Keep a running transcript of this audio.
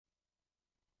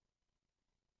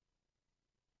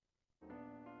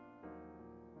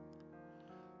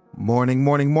Morning,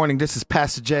 morning, morning. This is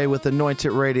Pastor Jay with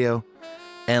Anointed Radio.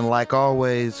 And like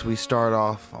always, we start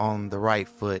off on the right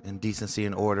foot in decency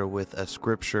and order with a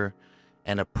scripture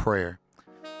and a prayer.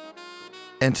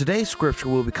 And today's scripture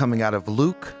will be coming out of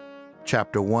Luke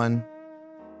chapter 1,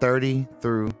 30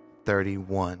 through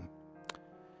 31.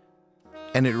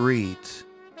 And it reads,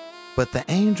 "But the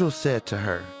angel said to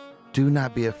her, 'Do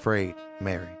not be afraid,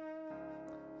 Mary.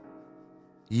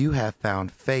 You have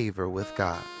found favor with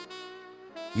God.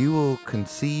 You will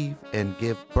conceive and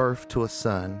give birth to a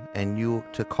son, and you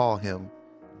to call him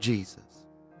Jesus.'"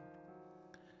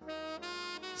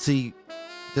 See,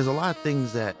 there's a lot of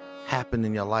things that happen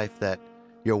in your life that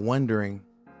you're wondering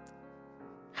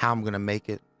how I'm going to make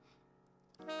it,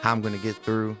 how I'm going to get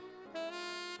through,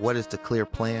 what is the clear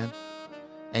plan.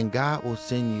 And God will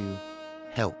send you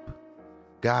help.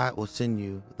 God will send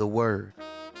you the word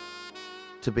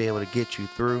to be able to get you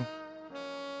through,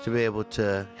 to be able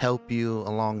to help you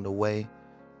along the way.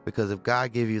 Because if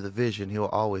God give you the vision, he'll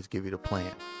always give you the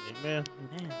plan. Amen.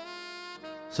 Amen.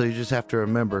 So you just have to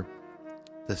remember,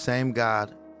 the same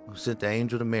God who sent the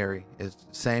angel to Mary is the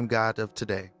same God of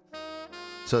today.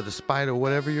 So despite of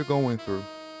whatever you're going through,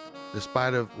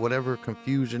 despite of whatever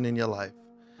confusion in your life,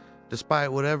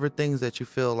 despite whatever things that you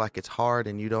feel like it's hard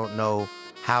and you don't know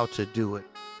how to do it,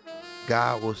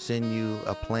 God will send you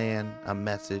a plan, a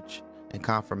message, and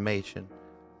confirmation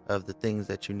of the things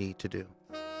that you need to do.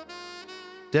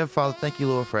 Dear Father, thank you,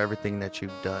 Lord, for everything that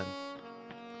you've done.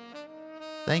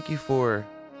 Thank you for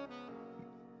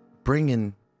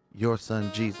bringing your son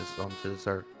Jesus onto this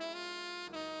earth.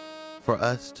 For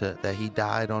us that he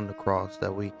died on the cross,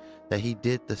 that he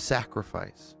did the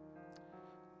sacrifice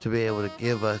to be able to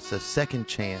give us a second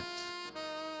chance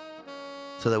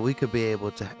so that we could be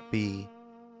able to be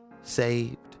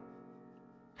saved,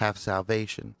 have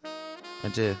salvation,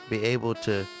 and to be able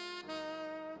to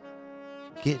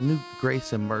get new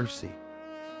grace and mercy.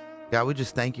 God, we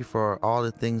just thank you for all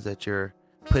the things that you're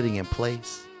putting in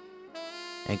place,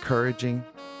 encouraging,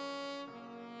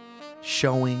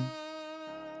 showing,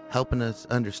 helping us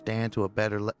understand to a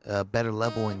better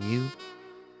level in you.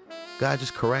 God,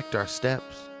 just correct our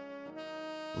steps,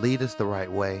 lead us the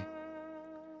right way,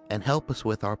 and help us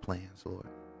with our plans, Lord.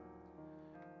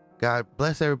 God,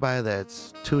 bless everybody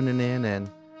that's tuning in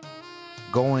and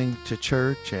going to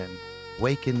church and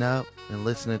waking up and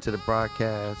listening to the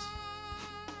broadcast,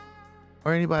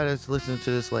 or anybody that's listening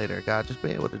to this later. God, just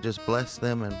be able to just bless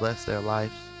them and bless their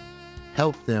lives.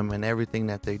 Help them in everything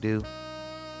that they do.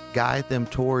 Guide them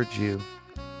towards you.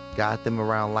 Guide them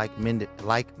around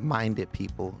like-minded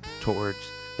people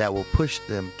that will push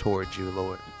them towards you,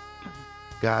 Lord.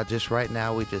 God, just right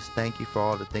now, we just thank you for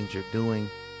all the things you're doing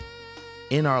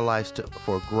in our lives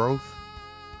for growth,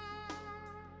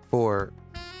 for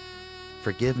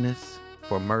forgiveness,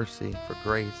 for mercy, for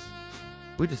grace.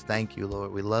 We just thank you,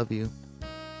 Lord. We love you.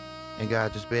 And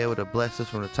God, just be able to bless us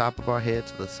from the top of our head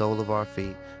to the sole of our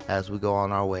feet as we go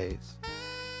on our ways.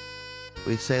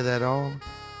 We say that all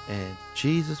in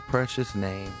Jesus' precious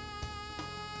name.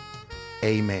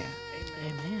 Amen.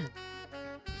 Amen.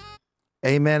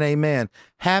 Amen, amen.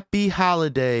 Happy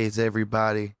holidays,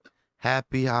 everybody.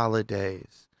 Happy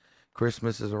holidays.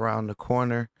 Christmas is around the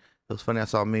corner. It was funny, I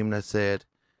saw a meme that said,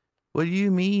 "What do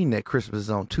you mean that Christmas is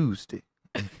on Tuesday?"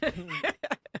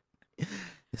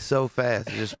 It's so fast.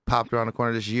 It just popped around the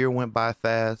corner. This year went by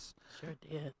fast. Sure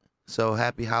did. So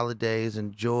happy holidays.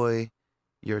 Enjoy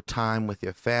your time with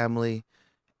your family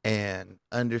and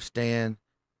understand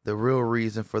the real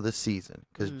reason for the season,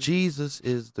 because Jesus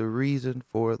is the reason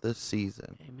for the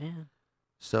season. Amen.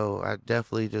 So I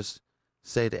definitely just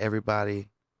say to everybody,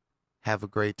 have a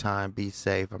great time, be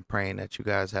safe. I'm praying that you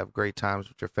guys have great times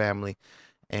with your family,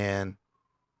 and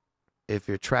if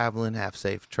you're traveling, have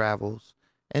safe travels,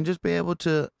 and just be able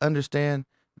to understand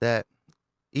that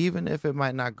even if it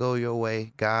might not go your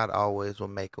way, God always will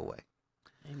make a way.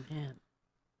 Amen.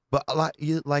 But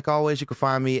like always, you can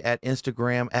find me at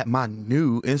Instagram, at my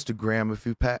new Instagram.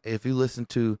 If you listen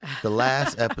to the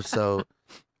last episode,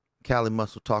 Callie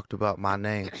Muscle talked about my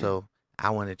name, so I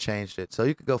went and changed it. So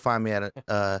you can go find me at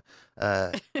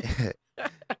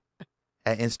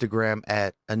at Instagram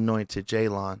at Anointed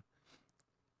Jaylon,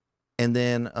 and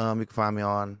then you can find me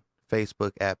on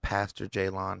Facebook at Pastor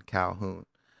Jaylon Calhoun.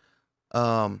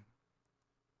 Yeah.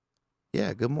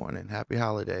 Good morning. Happy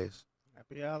holidays.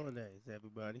 Happy holidays,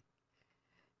 everybody.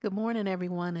 Good morning,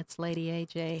 everyone. It's Lady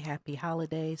AJ. Happy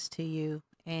holidays to you.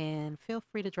 And feel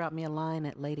free to drop me a line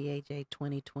at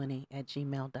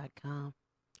ladyaj2020@gmail.com.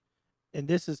 And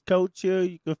this is Coach here.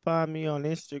 You can find me on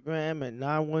Instagram at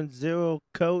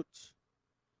 910coach.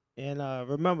 And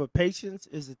remember, patience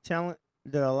is a talent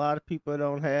that a lot of people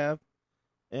don't have.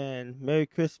 And Merry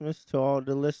Christmas to all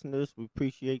the listeners. We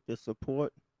appreciate the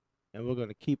support, and we're going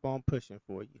to keep on pushing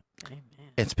for you.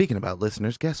 Amen. And speaking about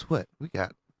listeners, guess what? We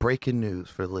got breaking news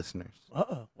for listeners.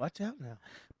 Uh-oh, watch out now.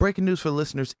 Breaking news for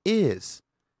listeners is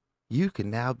you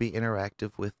can now be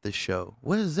interactive with the show.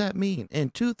 What does that mean? In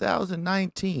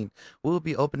 2019, we'll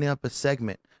be opening up a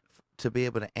segment to be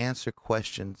able to answer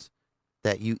questions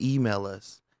that you email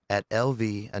us at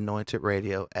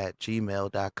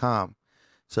lvanointedradio@gmail.com.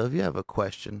 So if you have a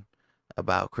question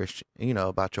about Christian,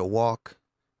 about your walk,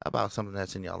 about something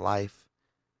that's in your life,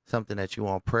 something that you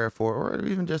want prayer for, or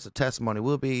even just a testimony,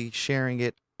 we'll be sharing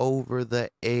it over the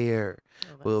air.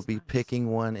 We'll be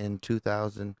picking one in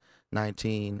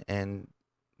 2019 and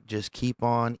just keep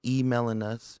on emailing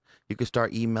us. You can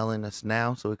start emailing us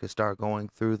now so we can start going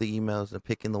through the emails and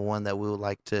picking the one that we would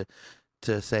like to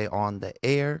say on the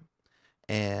air.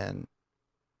 And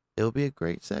it'll be a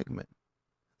great segment.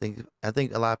 I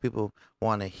think a lot of people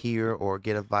want to hear or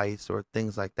get advice or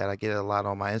things like that. I get it a lot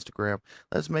on my Instagram.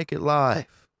 Let's make it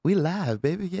live. We live,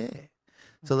 baby, yeah.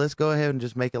 So let's go ahead and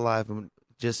just make it live and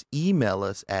just email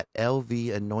us at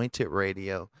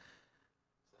lvanointedradio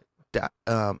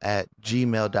at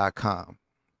gmail.com.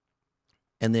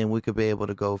 And then we could be able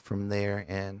to go from there,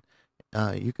 and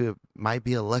you might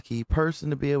be a lucky person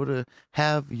to be able to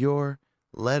have your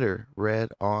letter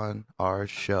read on our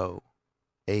show.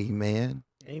 Amen.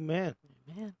 Amen.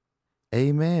 Amen.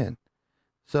 Amen.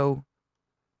 So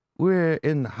we're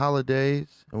in the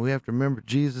holidays, and we have to remember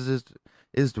Jesus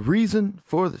is the reason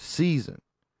for the season.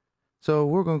 So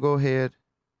we're going to go ahead.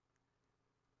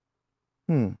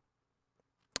 We're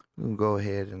going to go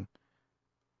ahead and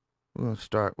we're going to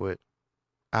start with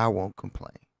I Won't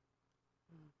Complain.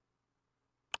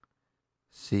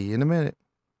 See you in a minute.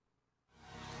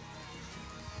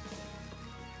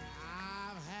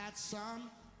 I've had some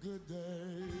good days.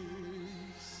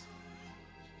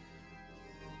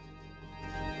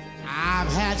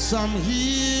 I've had some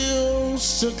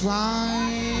hills to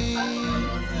climb.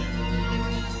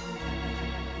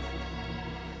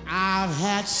 I've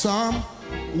had some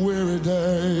weary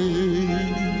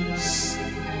days.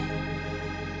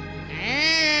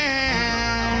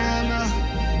 And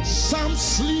some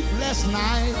sleepless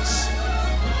nights.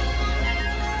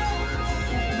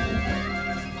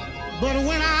 But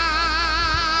when I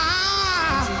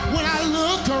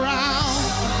look around,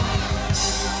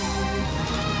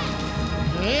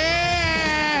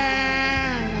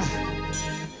 and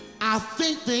I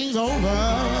think things over,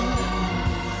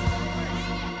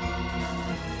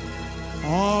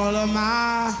 all of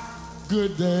my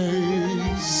good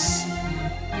days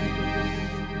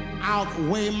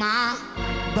outweigh my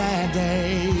bad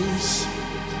days.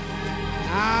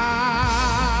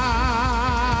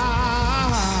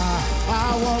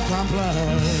 I won't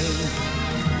complain.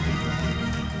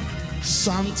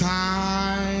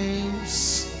 Sometimes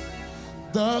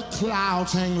the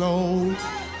clouds hang low.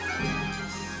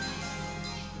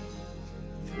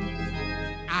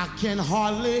 I can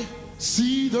hardly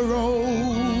see the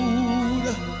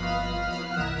road.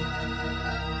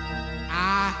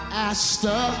 I asked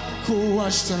a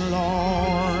question,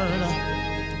 Lord,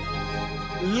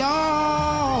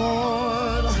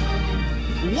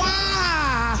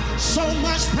 why so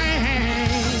much pain?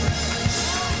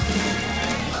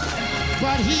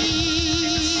 But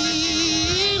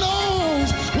he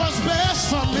knows what's best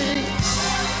for me.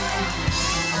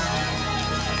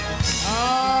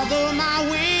 Although my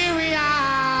weary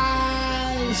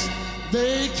eyes,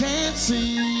 they can't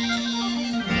see.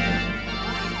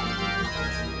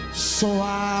 So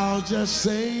I'll just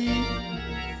say,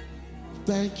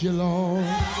 thank you, Lord.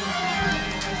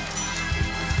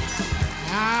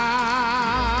 I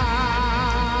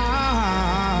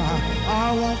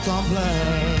won't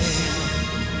complain.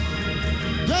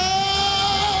 God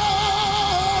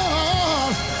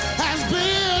has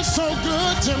been so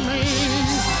good to me.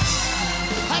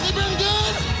 Has he been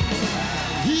good?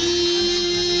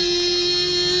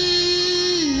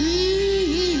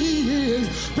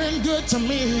 He's been good to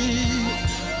me.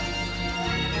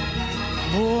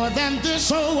 More than this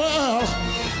whole world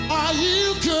or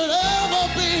you could ever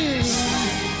be.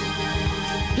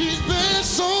 He's been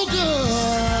so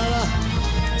good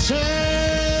to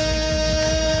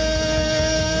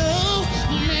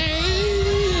me.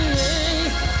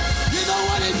 You know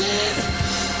what he did?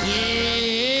 Yeah.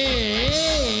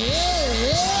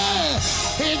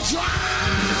 He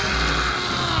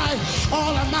dried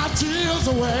all of my tears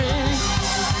away.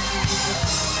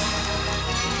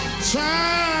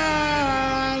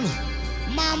 Turn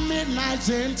my midnights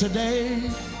into day.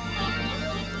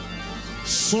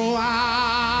 So I'll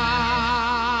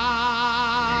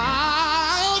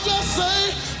just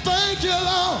say thank you,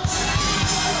 Lord.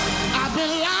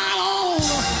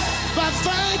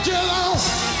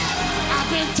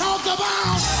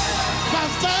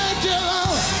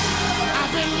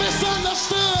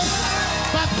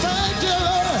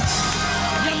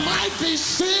 body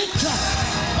sick,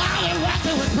 body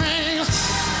racking with pain.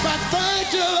 But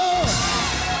thank you, Lord,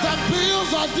 the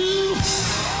bills are due.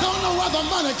 Don't know where the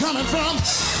money coming from,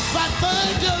 but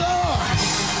thank you, Lord.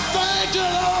 Thank you,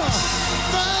 Lord.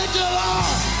 Thank you, Lord.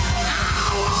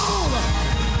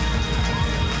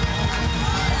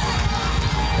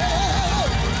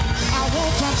 I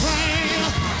won't complain.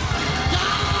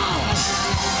 God,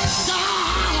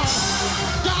 God,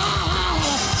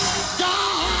 God,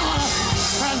 God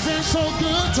has been so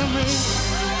good to me.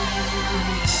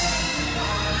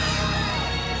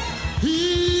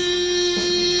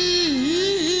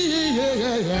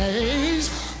 He's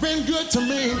been good to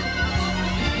me.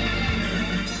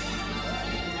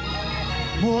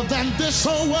 More than this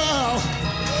whole world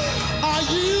or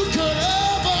you could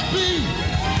ever be.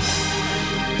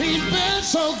 He's been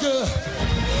so good.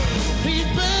 He's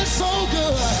been so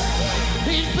good.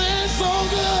 He's been so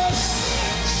good.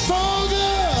 So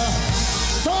good.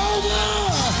 So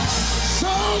good.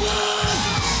 So good.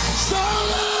 So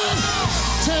good.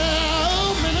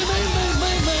 Tell me.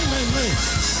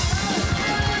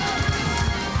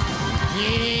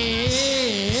 Yeah.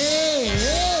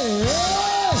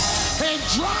 And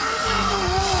dry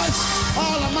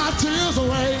all of my tears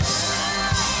away.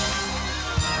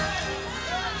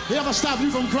 He ever stop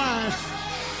you from crying?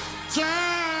 Turn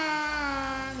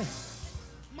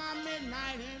my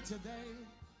midnight into day.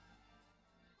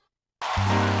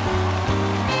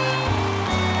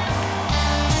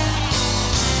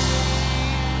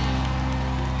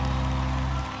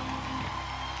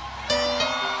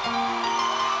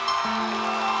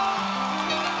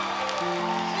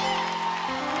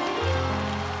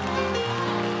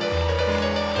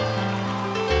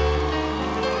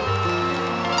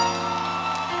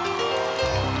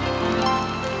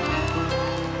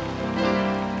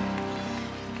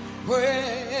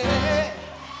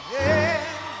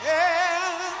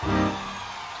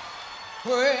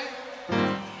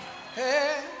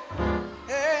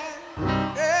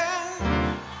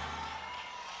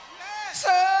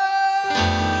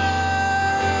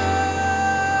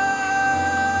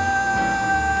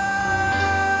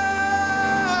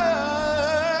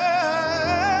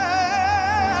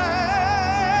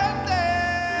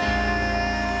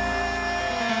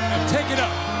 Take it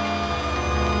up.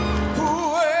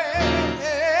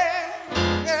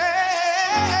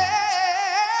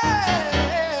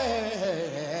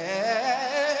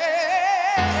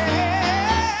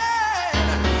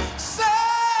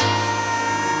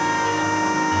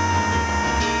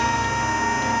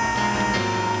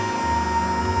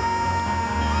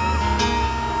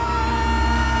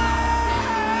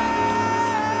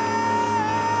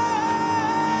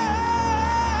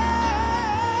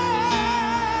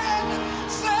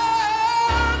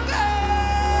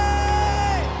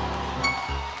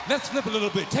 Let's flip a little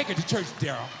bit. Take it to church,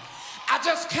 Daryl. I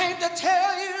just came to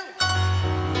tell you,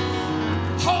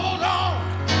 hold on.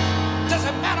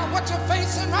 Doesn't matter what you're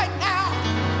facing right now.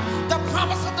 The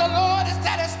promise of the Lord is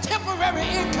that it's temporary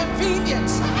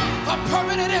inconvenience for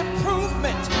permanent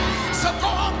improvement. So go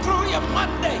on through your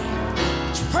Monday.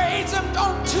 Praise Him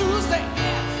on Tuesday.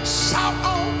 Shout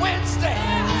on Wednesday.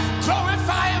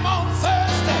 Glorify Him on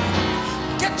Thursday.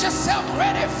 Get yourself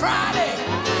ready Friday.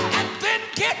 And then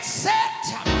get set.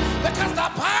 Because the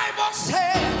Bible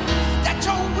said that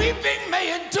your weeping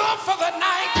may endure for the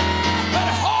night, but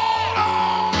hold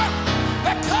on,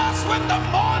 because when the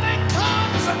morning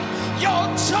comes, your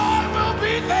joy will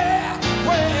be there.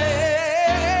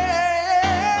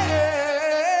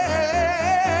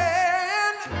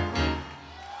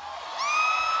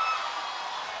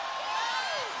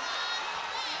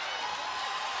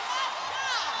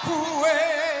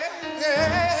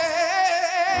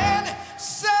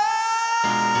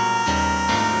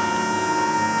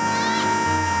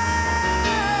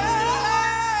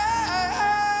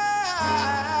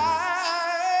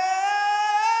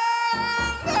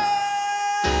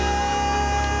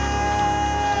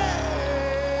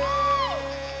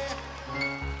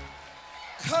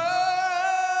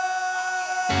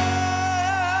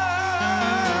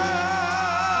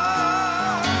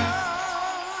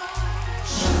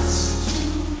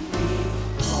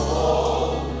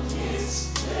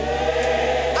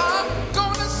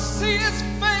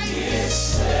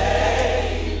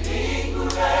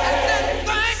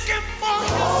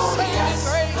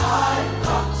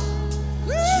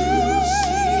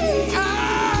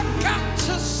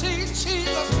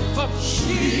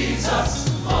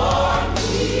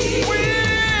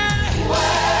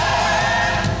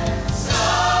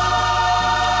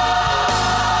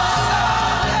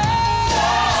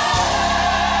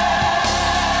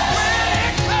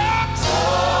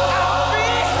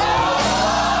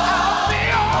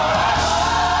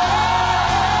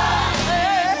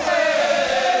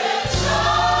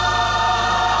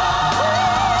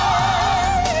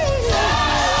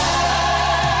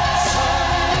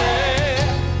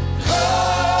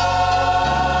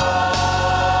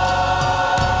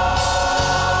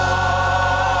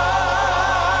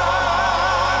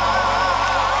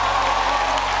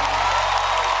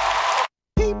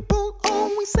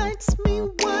 always ask me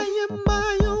why am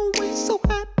I always so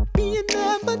happy and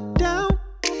never down.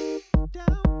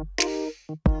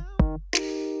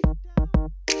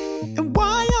 And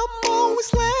why I'm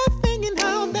always laughing and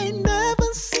how they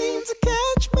never seem to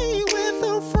catch me with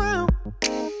a frown.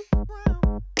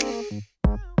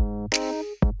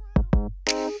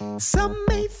 Some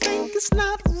may think it's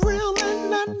not real,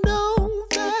 and I know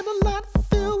that a lot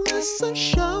feel it's a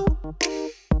show.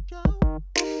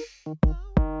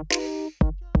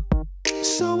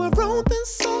 So I wrote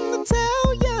this song to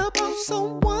tell you about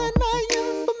someone I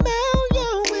am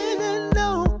familiar with and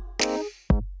know.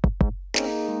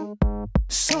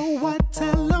 So I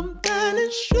tell them that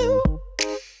it's you.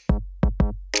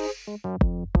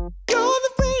 You're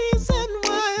the reason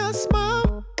why I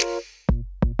smile.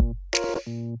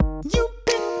 You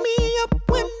pick me up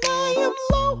when I am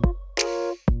low.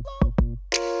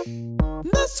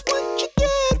 That's what you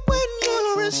get when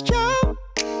you're his child.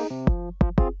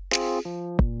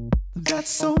 That's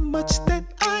so much that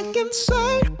I can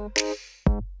say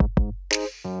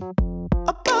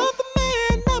about the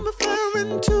man I'm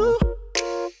referring to.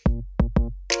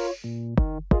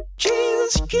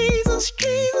 Jesus, Jesus,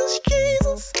 Jesus,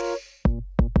 Jesus.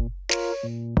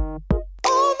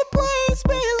 All the praise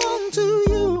belong to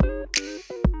you.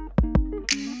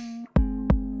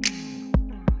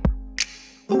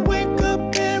 I wake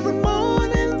up every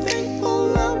morning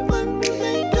thankful of what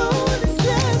they doing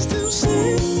just to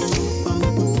see.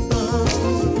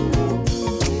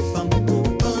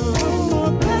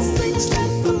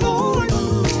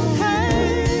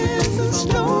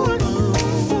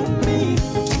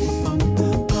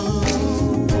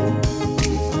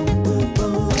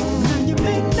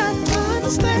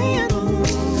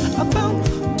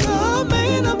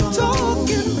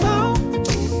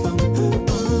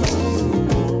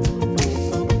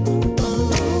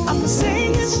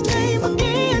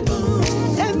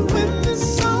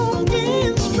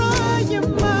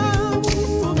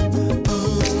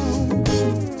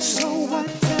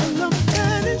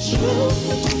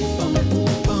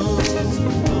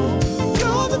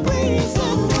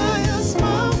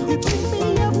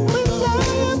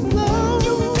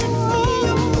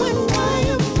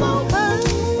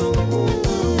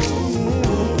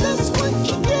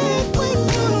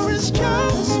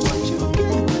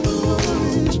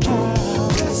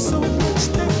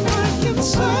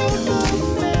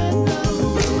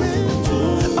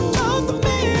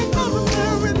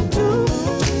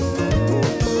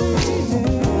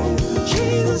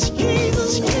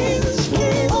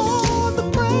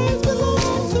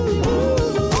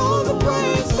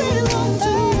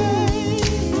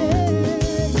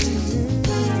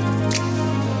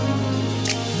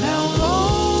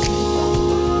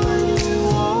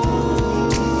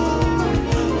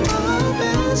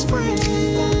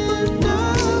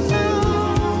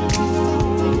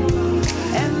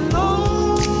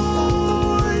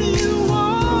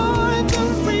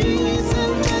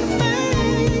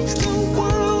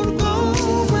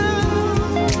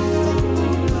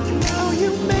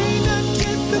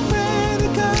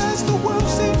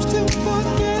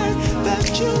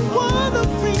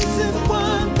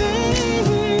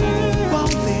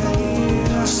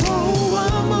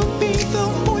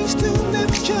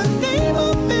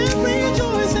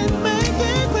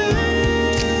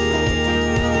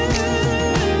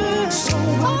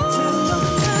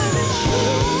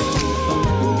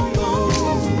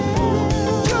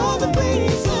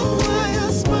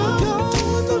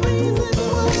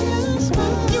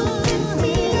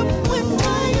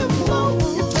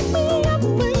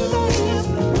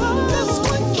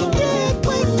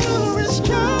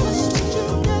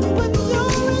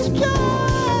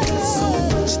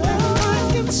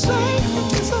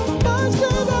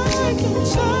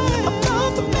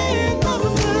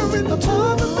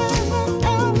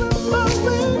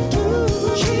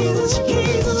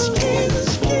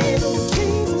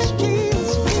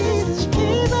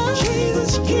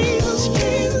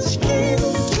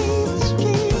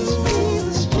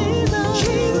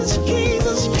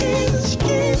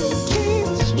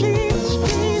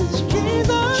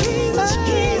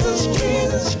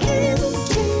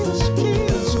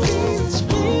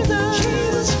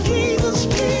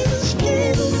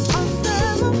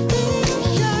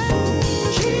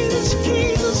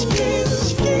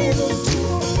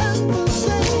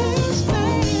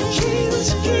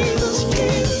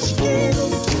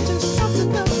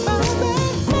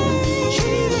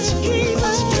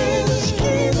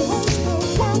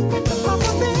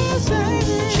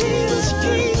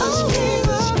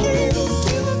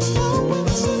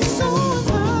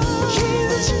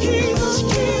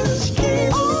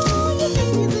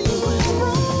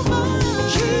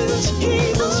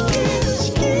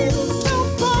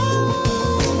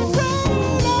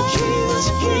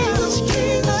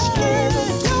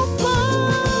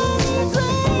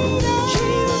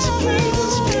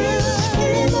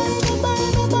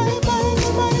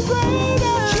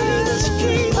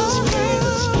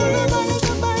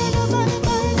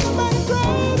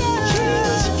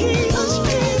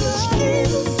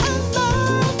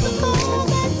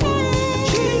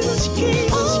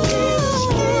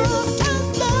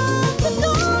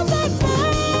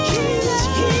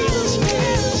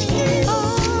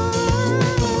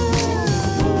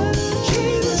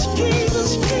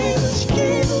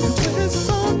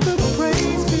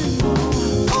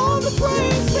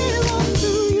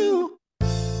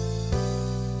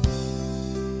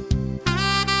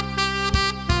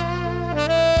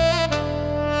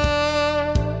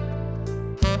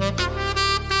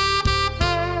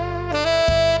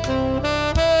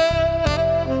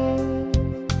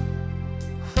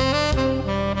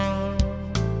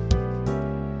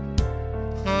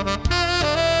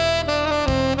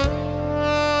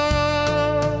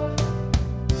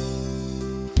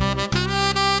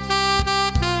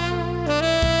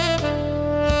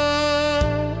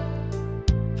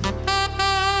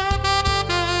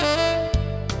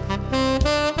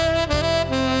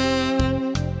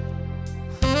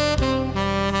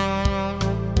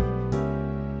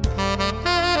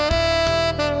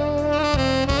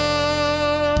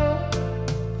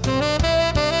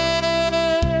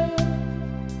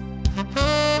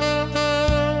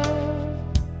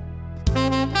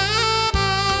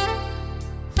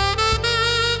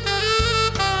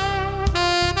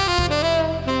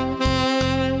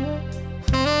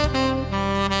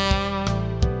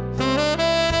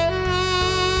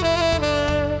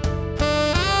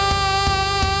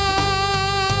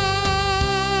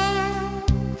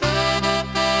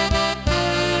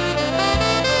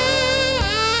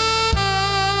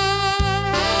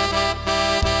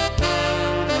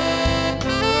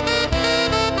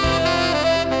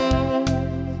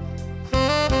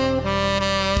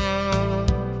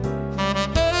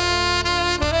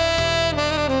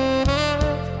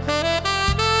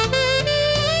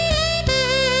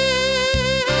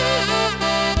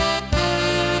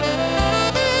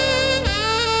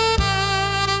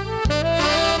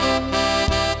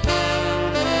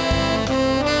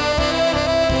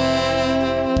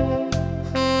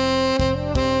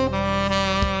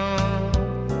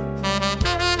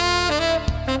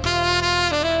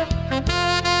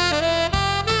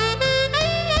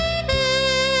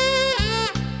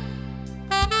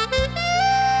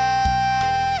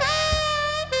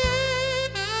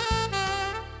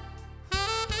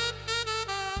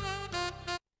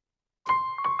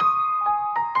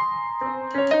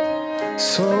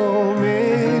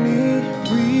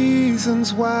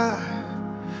 reasons why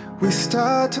we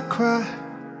start to cry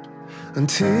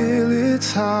until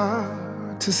it's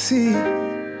hard to see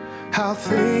how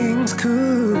things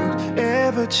could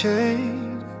ever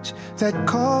change that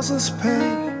cause us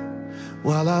pain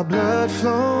while our blood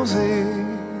flows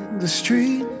in the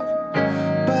street.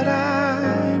 But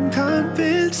I'm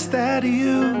convinced that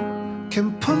you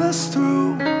can pull us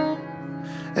through,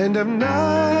 and I've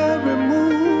not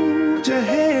removed your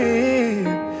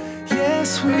hand.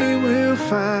 Yes, we will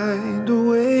find a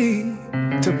way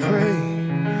to pray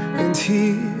and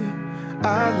heal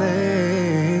our land.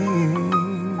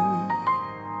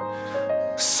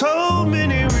 So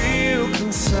many real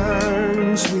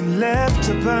concerns we left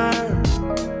to burn.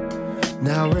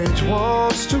 Now rage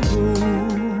wants to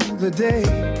rule the day.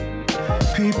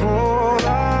 People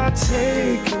are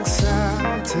taking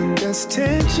sides, and as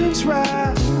tensions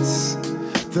rise,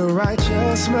 the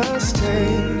righteous must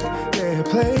take their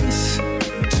place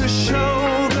to show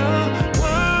the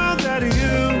world that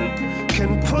you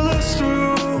can pull us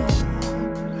through,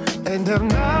 and have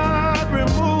not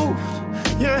removed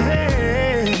your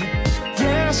hand.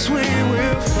 Yes, we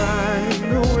will find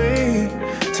a way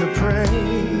to pray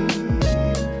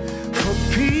for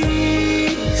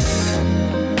peace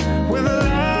where the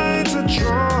lines are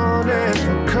drawn, and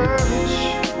for courage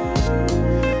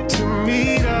to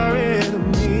meet our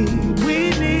enemy. We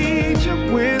need your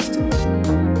wisdom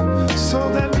so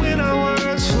that when our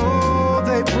words fall,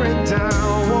 they break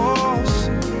down walls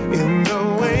in the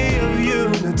way of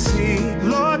unity.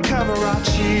 Lord, cover our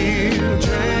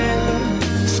children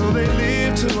so they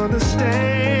live to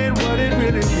understand what it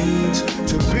really means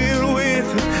to build with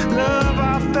and love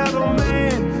our fellow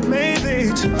man. May they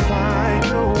too find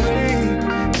a way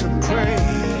to pray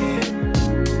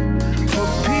for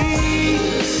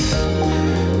peace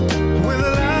where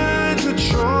the lines are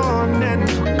drawn, and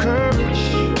for courage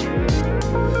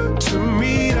to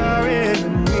meet our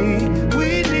enemy. We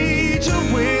need your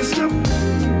wisdom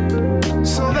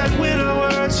so that when our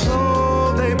words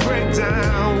fall, they break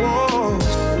down walls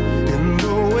in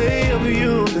the way of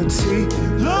unity.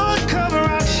 Lord, cover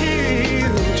our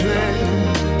children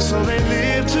so they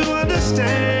live to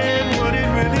understand what it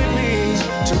really means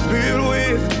to build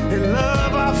with and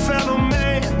love our fellow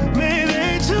man. May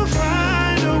they too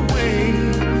find a way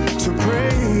to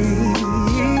pray.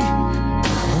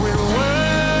 When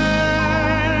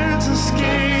words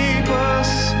escape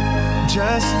us,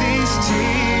 just these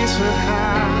tears for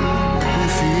how we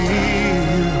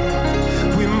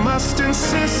feel, we must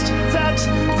insist that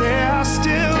there are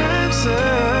still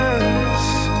answers,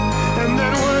 and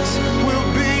that words will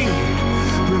be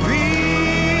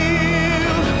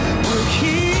revealed. We'll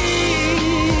heal.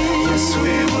 Yes,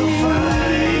 we will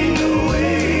find a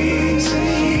way to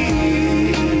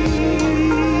heal.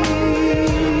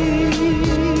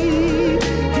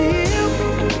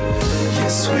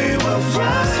 Yes, we will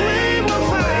find a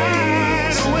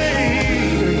way to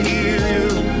heal you.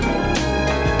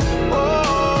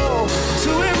 Oh,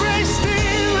 to erase the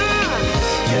lies.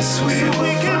 Yes, we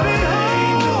will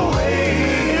find a way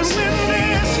to win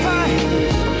this fight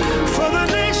for the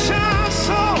nation's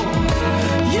soul.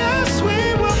 Yes, we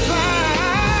will find.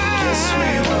 Yes, we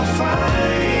will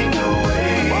find a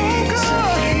way to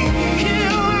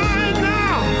heal right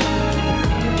now.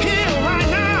 Heal right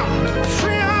now.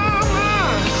 Free our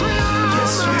minds.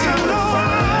 Yes, we will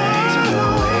find a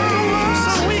way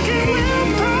so we can win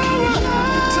power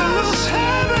to lose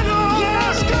heaven. Oh,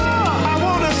 yes, God, I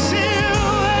want to see you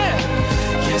there.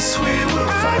 Yes, we will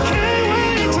find. I can't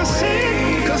wait to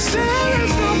see, 'cause there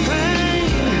is no pain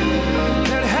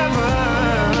that heaven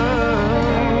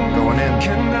Going in.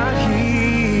 cannot heal.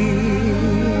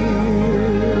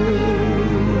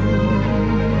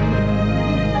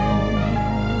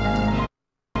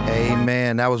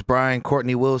 Amen. That was Brian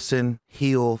Courtney Wilson.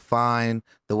 Heal, find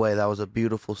the way. That was a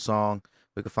beautiful song.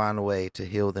 We could find a way to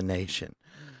heal the nation.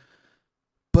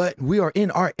 But we are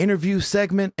in our interview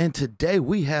segment, and today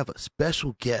we have a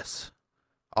special guest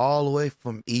all the way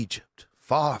from Egypt,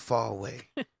 far, far away,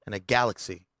 in a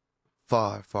galaxy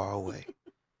far, far away.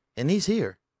 And he's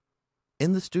here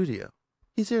in the studio.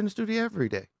 He's here in the studio every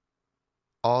day,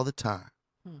 all the time,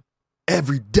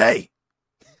 every day.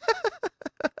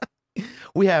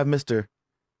 We have Mr.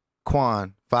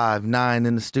 Quan 59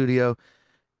 in the studio,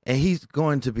 and he's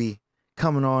going to be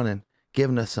coming on and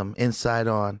giving us some insight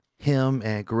on him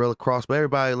and Gorilla Cross. But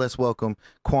everybody, let's welcome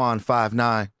Quan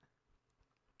 59.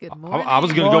 Good morning. I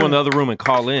was going to go in the other room and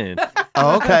call in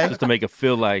Oh, okay. just to make it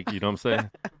feel like, you know what I'm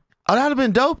saying? Oh, that'd have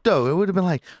been dope, though. It would have been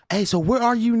like, hey, so where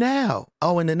are you now?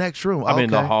 Oh, in the next room. I'm in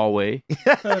the Okay. hallway.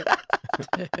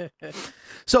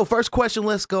 So first question,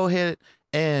 let's go ahead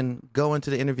and go into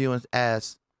the interview and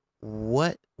ask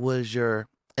what was your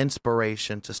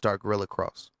inspiration to start Gorilla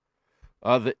Cross?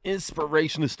 The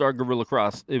inspiration to start Gorilla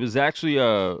Cross, it was actually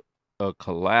a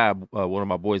collab. One of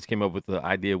my boys came up with the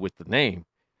idea with the name.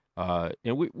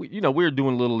 And we were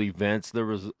doing little events. There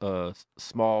was a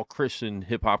small Christian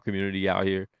hip hop community out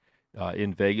here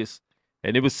in Vegas.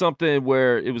 And it was something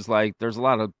where it was like there's a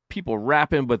lot of people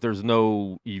rapping, but there's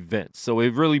no events. So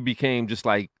it really became just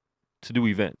like to do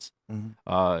events.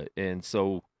 Mm-hmm. And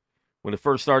so when it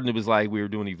first started, it was like we were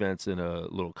doing events in a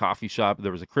little coffee shop.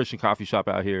 There was a Christian coffee shop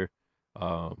out here.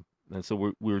 And so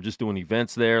we were just doing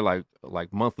events there, like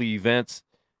monthly events,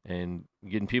 and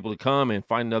getting people to come and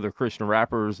finding other Christian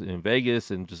rappers in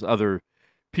Vegas and just other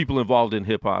people involved in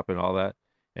hip hop and all that.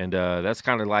 And that's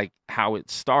kind of like how it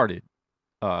started.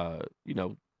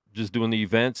 Just doing the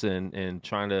events and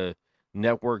trying to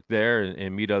network there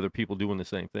and meet other people doing the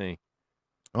same thing.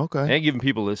 Okay. And giving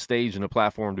people a stage and a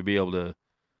platform to be able to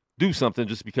do something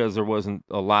just because there wasn't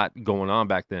a lot going on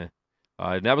back then.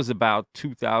 And that was about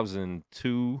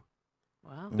 2002.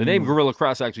 Wow. The name Gorilla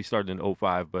Cross actually started in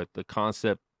 2005, but the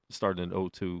concept started in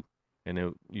 2002. And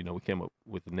then, we came up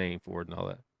with the name for it and all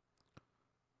that.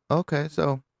 Okay,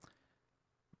 so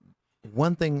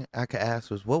one thing I could ask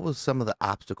was, what was some of the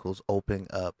obstacles opening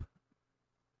up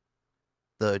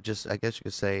I guess you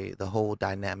could say, the whole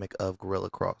dynamic of Gorilla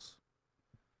Cross?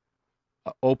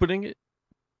 Opening it?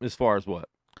 As far as what?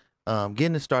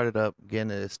 Getting it started up, getting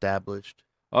it established.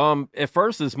 At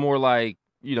first it's more like,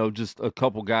 just a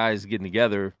couple guys getting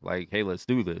together, like, hey, let's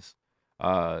do this.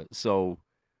 So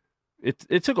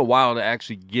it took a while to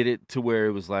actually get it to where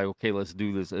it was like, okay, let's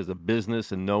do this as a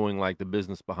business, and knowing like the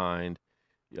business behind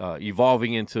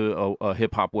evolving into a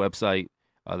hip hop website.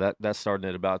 That started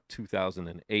at about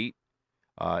 2008.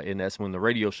 And that's when the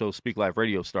radio show Speak Live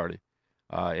Radio started.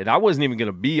 And I wasn't even going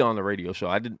to be on the radio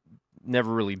show.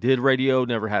 Never really did radio,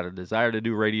 never had a desire to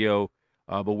do radio.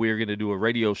 But we were going to do a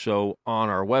radio show on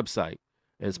our website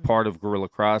as part of Gorilla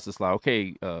Cross. It's like,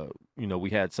 okay, we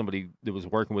had somebody that was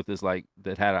working with us, like,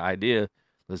 that had an idea.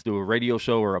 Let's do a radio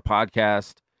show or a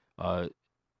podcast,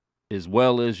 as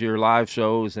well as your live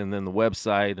shows and then the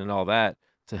website and all that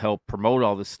to help promote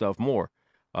all this stuff more.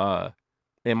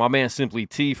 And my man Simply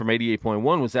T from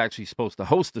 88.1 was actually supposed to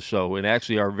host the show. And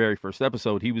actually our very first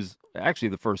episode, he was actually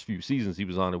the first few seasons he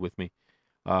was on it with me.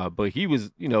 But he was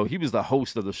the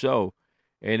host of the show.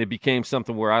 And it became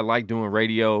something where I like doing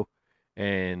radio,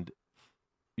 and,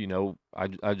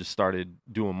 I just started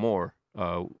doing more,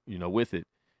 with it.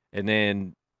 And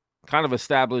then kind of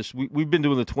established, we've been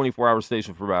doing the 24-hour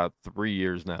station for about 3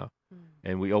 years now.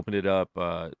 And we opened it up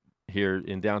here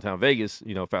in downtown Vegas,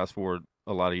 fast forward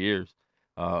a lot of years.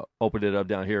 Opened it up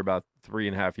down here about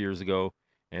 3.5 years ago,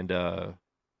 and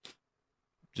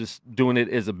just doing it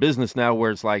as a business now, where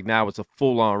it's like now it's a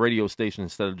full-on radio station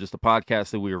instead of just a podcast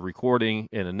that we were recording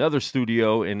in another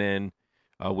studio. And then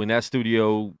when that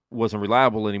studio wasn't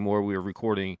reliable anymore, we were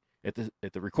recording at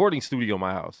the recording studio in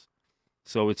my house.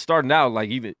 So it's starting out like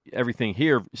even everything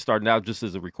here starting out just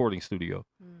as a recording studio.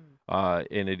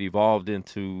 And it evolved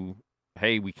into,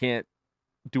 hey, we can't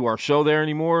do our show there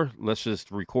anymore. Let's just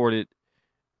record it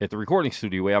at the recording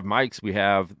studio. We have mics. We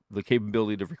have the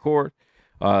capability to record.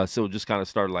 So it just kind of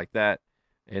started like that.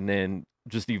 And then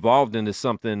just evolved into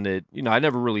something that, I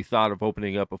never really thought of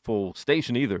opening up a full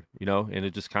station either, and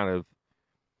it just kind of,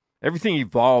 everything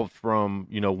evolved from,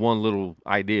 one little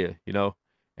idea,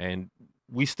 and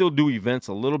we still do events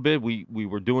a little bit. We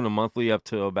were doing a monthly up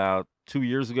to about 2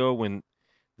 years ago when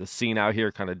the scene out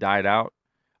here kind of died out.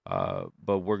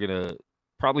 But we're going to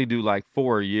probably do like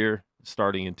 4 a year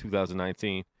starting in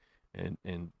 2019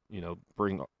 and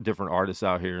bring different artists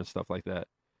out here and stuff like that.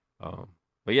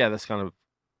 But yeah, that's kind of,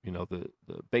 the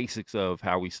basics of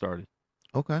how we started.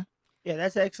 Okay. Yeah,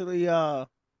 that's actually,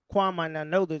 Quan might not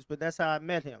know this, but that's how I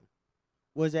met him.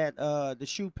 Was at the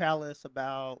Shoe Palace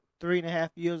about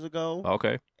 3.5 years ago.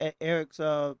 Okay. At Eric's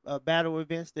battle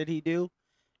events that he do.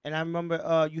 And I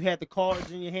remember you had the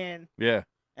cards in your hand. Yeah.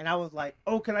 And I was like,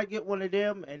 oh, can I get one of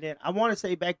them? And then I want to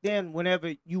say back then,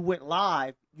 whenever you went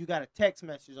live, you got a text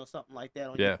message or something like that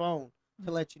on your phone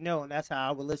to let you know. And that's how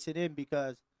I would listen in,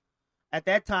 because at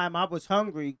that time I was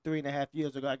hungry 3.5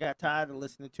 years ago. I got tired of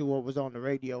listening to what was on the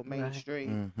radio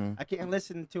mainstream. Mm-hmm. I can't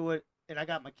listen to it. And I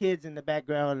got my kids in the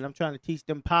background and I'm trying to teach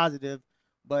them positive.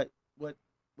 But with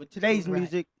today's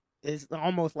music, it's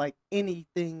almost like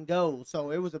anything goes.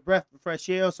 So it was a breath of fresh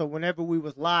air. So whenever we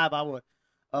was live, I would,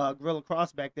 Gorilla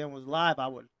Cross back then was live, I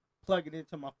would plug it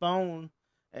into my phone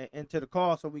and into the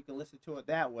car so we could listen to it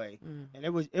that way. And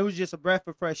it was just a breath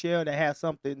of fresh air to have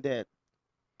something that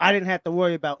I didn't have to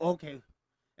worry about. Okay,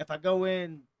 if I go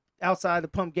in outside to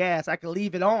pump gas, I can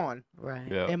leave it on.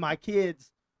 Right. Yeah. And my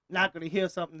kids, not going to hear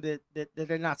something that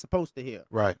they're not supposed to hear.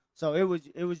 Right. So it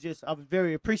was just, I was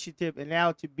very appreciative, and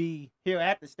now to be here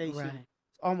at the station, Right.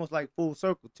 it's almost like full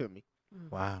circle to me.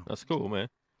 Wow. That's cool, man.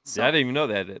 So, Yeah, I didn't even know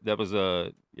that. That was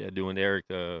doing Eric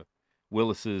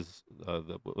Willis's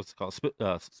what's it called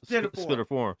Spitter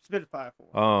Forum. Spitfire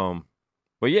for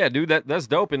But yeah, dude, that's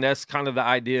dope, and that's kind of the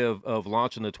idea of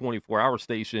launching the 24-hour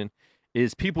station.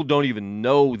 Is people don't even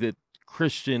know that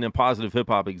Christian and positive hip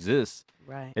hop exists,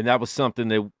 right. and that was something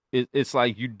that it's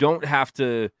like you don't have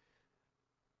to.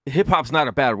 Hip hop's not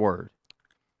a bad word,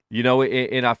 you know,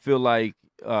 and I feel like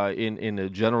in the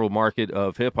general market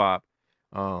of hip hop,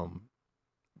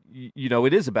 you know,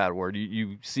 it is a bad word.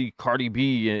 You see Cardi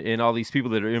B and all these people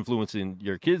that are influencing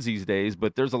your kids these days,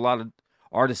 but there's a lot of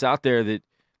artists out there that,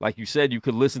 like you said, you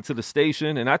could listen to the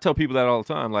station, and I tell people that all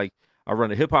the time. Like, I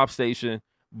run a hip hop station,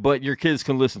 but your kids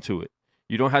can listen to it.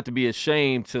 You don't have to be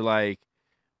ashamed to, like,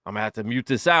 I'm gonna have to mute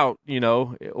this out, you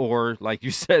know, or like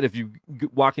you said, if you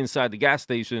walk inside the gas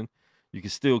station, you can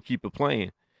still keep it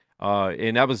playing.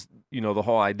 And that was, you know, the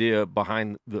whole idea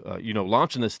behind the,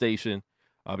 launching the station,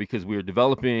 because we were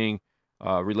developing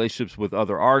relationships with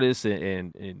other artists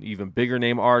and even bigger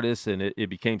name artists, and it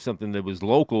became something that was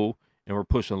local, and we're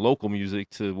pushing local music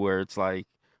to where it's like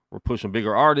we're pushing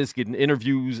bigger artists, getting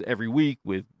interviews every week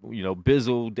with, you know,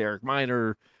 Bizzle, Derek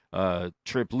Minor,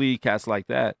 Trip Lee, cats like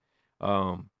that.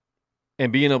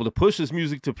 And being able to push this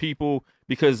music to people,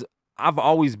 because I've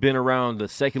always been around the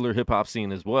secular hip hop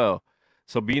scene as well.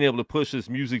 So being able to push this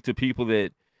music to people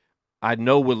that I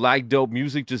know would like dope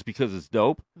music just because it's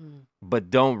dope, but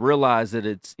don't realize that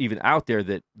it's even out there,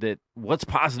 that what's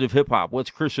positive hip hop, what's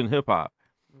Christian hip hop,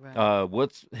 Right.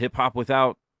 what's hip hop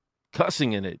without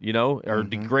cussing in it, you know, or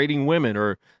degrading women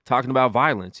or talking about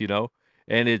violence, you know,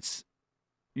 and it's,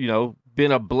 you know,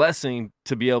 been a blessing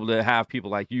to be able to have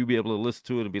people like you be able to listen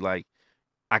to it and be like,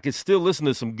 I could still listen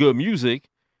to some good music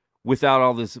without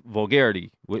all this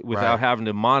vulgarity, without having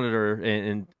to monitor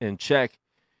and check.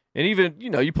 And even, you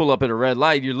know, you pull up at a red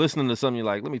light, you're listening to something, you're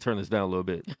like, let me turn this down a little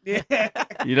bit. Yeah.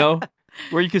 You know,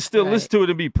 where you can still Right. listen to it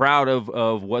and be proud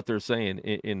of what they're saying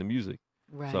in the music.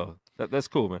 Right. So that's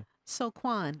cool, man. So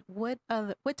Quan, what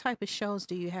type of shows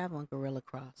do you have on Gorilla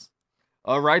Cross?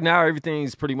 Right now,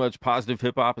 everything's pretty much positive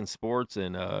hip hop and sports,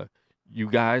 and you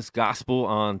guys gospel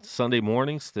on Sunday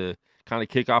mornings to kind of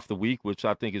kick off the week, which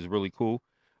I think is really cool.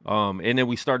 And then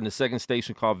we start in the second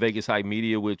station called Vegas Hype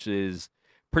Media, which is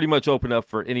pretty much open up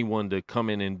for anyone to come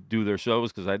in and do their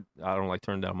shows, because I don't like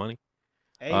turning down money.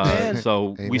 Amen.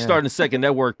 So we Amen. started a second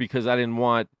network because I didn't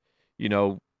want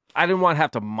to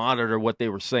have to monitor what they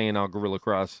were saying on Gorilla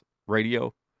Cross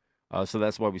Radio. So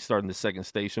that's why we started the second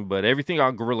station. But everything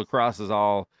on Gorilla Cross is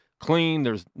all clean.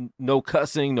 There's no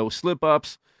cussing, no slip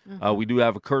ups. We do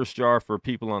have a curse jar for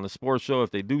people on the sports show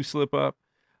if they do slip up.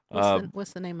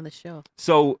 What's the name of the show?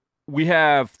 So we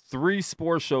have 3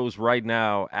 sports shows right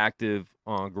now active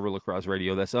on Gorilla Cross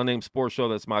Radio. That's Unnamed Sports Show.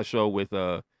 That's my show with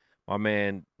my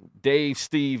man Dave,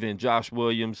 Steve, and Josh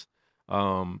Williams.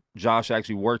 Josh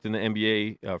actually worked in the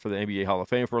NBA for the NBA Hall of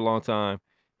Fame for a long time.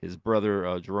 His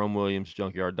brother Jerome Williams,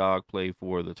 Junkyard Dog, played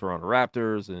for the Toronto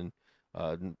Raptors and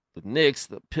the Knicks,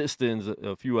 the Pistons,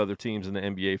 a few other teams in the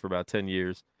NBA for about 10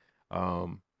 years.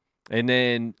 And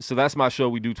then, so that's my show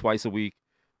we do twice a week.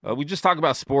 We just talk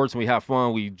about sports and we have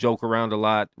fun. We joke around a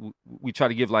lot. We try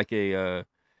to give like a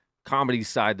comedy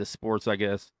side to sports, I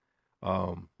guess.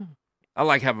 I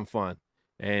like having fun,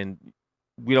 and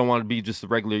we don't want to be just the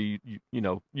regular. You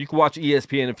know, you can watch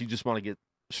ESPN if you just want to get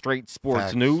straight sports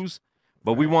Facts. news,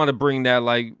 but we want to bring that,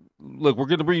 like, look, we're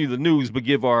going to bring you the news, but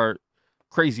give our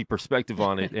crazy perspective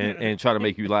on it and try to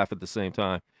make you laugh at the same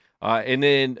time. And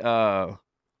then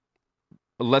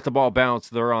Let the Ball Bounce.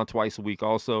 They're on twice a week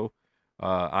also.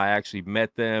 I actually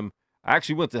met them. I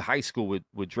actually went to high school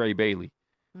with Dre Bailey,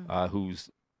 who's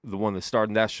the one that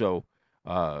started that show.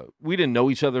 We didn't know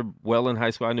each other well in high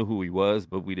school. I knew who he was,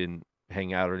 but we didn't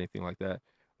hang out or anything like that.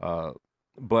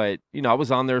 But, you know, I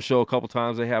was on their show a couple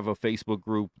times. They have a Facebook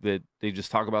group that they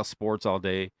just talk about sports all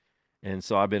day. And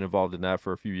so I've been involved in that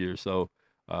for a few years. So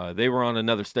they were on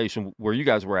another station where you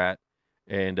guys were at.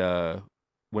 And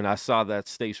when I saw that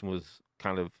station was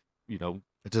kind of, you know,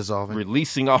 Dissolving.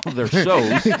 releasing all of their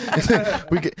shows.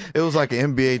 It was like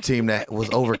an NBA team that was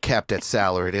overcapped at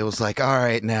salary. It was like, all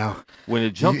right, now. When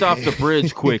it jumped off the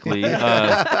bridge quickly,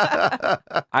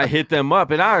 I hit them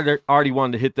up, and I already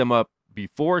wanted to hit them up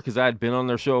before because I had been on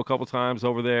their show a couple times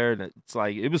over there, and it's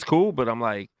like, it was cool, but I'm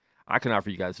like, I can offer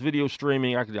you guys video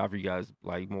streaming. I could offer you guys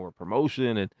like more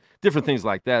promotion and different things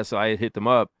like that. So I had hit them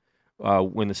up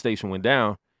when the station went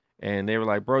down. And they were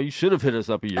like, bro, you should have hit us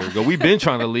up a year ago. We've been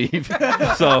trying to leave.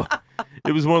 So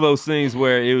it was one of those things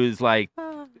where it was like,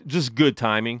 just good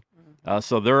timing.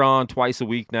 So they're on twice a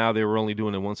week now. They were only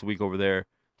doing it once a week over there.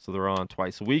 So they're on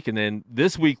twice a week. And then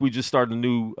this week we just started a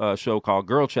new show called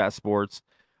Girl Chat Sports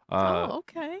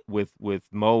okay. with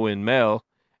Mo and Mel.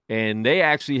 And they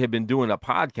actually have been doing a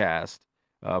podcast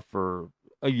for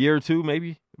a year or two,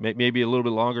 maybe a little bit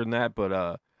longer than that. But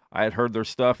I had heard their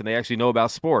stuff, and they actually know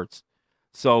about sports.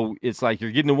 So it's like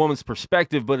you're getting a woman's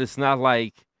perspective, but it's not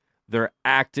like they're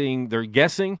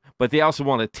guessing, but they also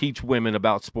want to teach women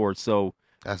about sports. So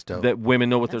That's dope. that women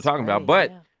know what That's they're talking about. great,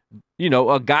 But, yeah. you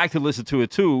know, a guy could listen to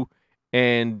it too,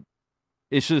 and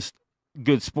it's just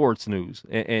good sports news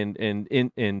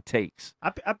and takes.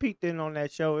 I peeked in on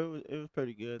that show. It was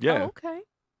pretty good. Yeah. Oh, okay.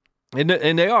 And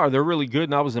they're really good,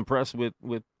 and I was impressed with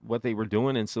what they were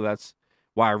doing, and so that's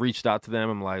why I reached out to them.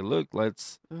 I'm like, look,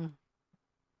 let's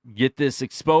get this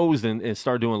exposed and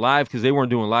start doing live, because they weren't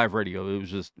doing live radio. It was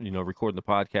just, you know, recording the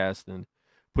podcast and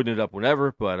putting it up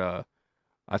whenever. But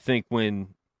I think when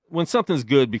something's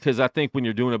good, because I think when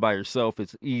you're doing it by yourself,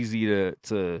 it's easy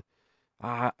to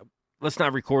let's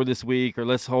not record this week, or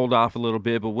let's hold off a little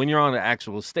bit. But when you're on an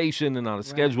actual station and on a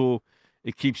schedule,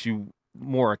 it keeps you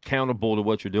more accountable to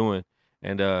what you're doing.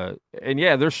 And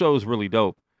yeah, their show is really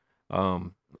dope.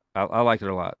 I like it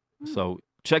a lot. So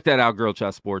check that out, Girl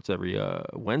Chat Sports, every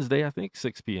Wednesday, I think,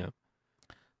 6 p.m.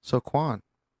 So Quan,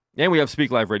 And we have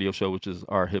Speak Live Radio Show, which is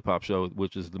our hip hop show,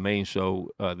 which is the main show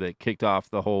that kicked off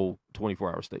the whole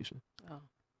 24-hour station.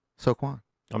 so Quan.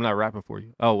 I'm not rapping for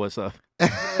you. Oh, what's up?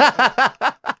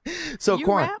 So You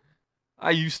Quan, rap?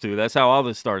 I used to. That's how all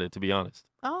this started, to be honest.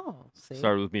 Oh, see.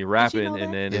 Started with me rapping, know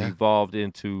and that? then it evolved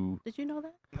into Did you know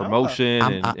that? promotion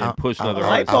and pushing other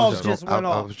light artists. bulbs just went I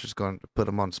off. was just going to put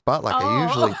him on the spot like I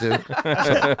usually do.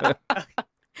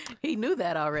 He knew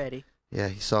that already. Yeah,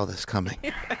 he saw this coming.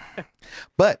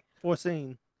 But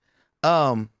Foreseen.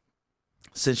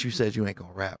 since you said you ain't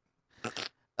gonna rap,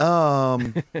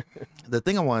 the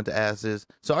thing I wanted to ask is,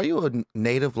 so are you a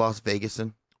native Las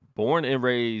Vegasan? Born and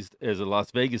raised as a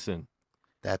Las Vegasan.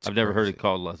 That's I've never heard crazy. it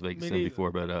called Las Me Vegasan neither.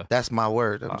 before, but That's my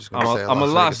word. I'm just gonna say I'm a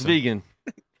Las Vegasan. vegan.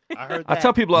 I heard I that.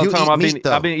 tell people all the You time eat meat, I've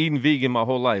though. been eating vegan my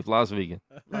whole life. Las vegan.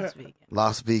 Las Vegas.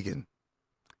 Las Vegan.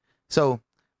 So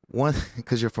one,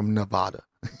 because you're from Nevada.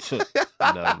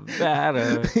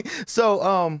 Nevada.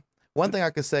 So one thing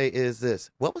I could say is this: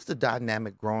 what was the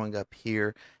dynamic growing up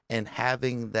here and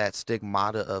having that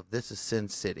stigmata of this is Sin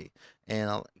City?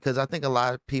 And because I think a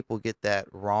lot of people get that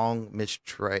wrong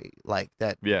mistray, like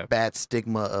that Yeah. bad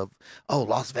stigma of, oh,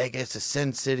 Las Vegas is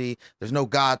Sin City. There's no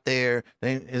God there.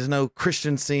 There's no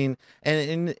Christian scene.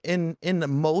 And in the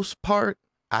most part,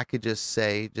 I could just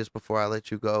say, just before I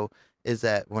let you go, is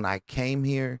that when I came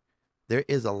here, there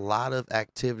is a lot of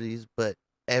activities, but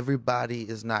everybody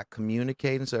is not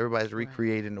communicating. So everybody's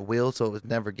recreating the wheel. So it's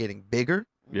never getting bigger.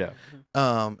 Yeah.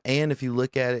 And if you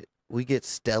look at it, we get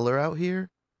stellar out here,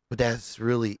 but that's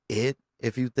really it.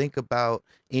 If you think about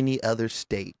any other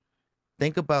state,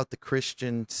 think about the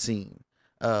Christian scene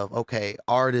of, okay,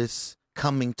 artists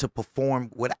coming to perform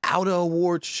without an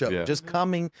awards show, Yeah. just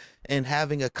coming and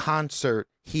having a concert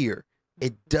here.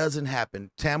 It doesn't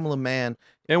happen. Tamala Man,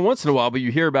 And once in a while, but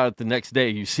you hear about it the next day.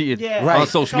 You see it Yeah. on Right.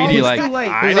 social It's media, always like, too late.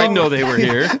 I It's didn't know always- they were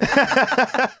here.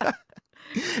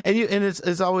 and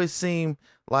it's always seemed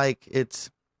like it's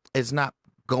not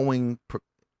going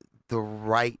the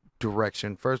right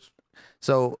direction first.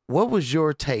 So what was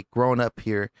your take growing up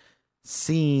here,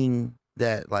 seeing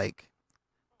that, like,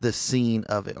 the scene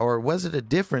of it, or was it a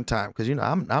different time? Because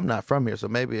I'm not from here, so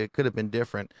maybe it could have been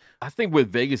different. I think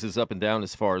with Vegas, it's up and down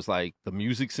as far as like the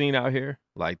music scene out here.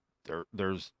 Like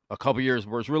there's a couple years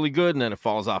where it's really good, and then it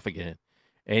falls off again.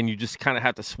 And you just kind of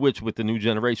have to switch with the new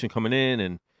generation coming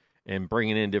in and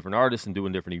bringing in different artists and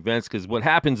doing different events. Because what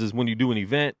happens is when you do an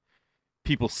event,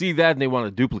 people see that and they want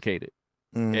to duplicate it.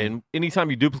 And anytime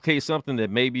you duplicate something that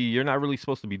maybe you're not really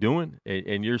supposed to be doing,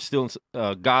 and you're still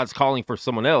God's calling for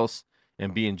someone else,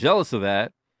 and being jealous of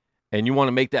that, and you want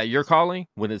to make that your calling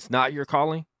when it's not your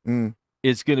calling,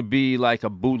 it's going to be like a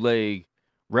bootleg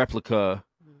replica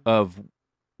of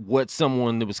what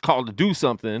someone that was called to do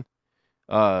something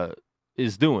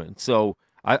is doing. So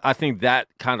I think that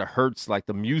kind of hurts like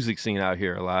the music scene out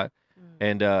here a lot.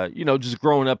 And, just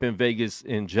growing up in Vegas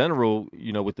in general,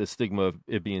 with the stigma of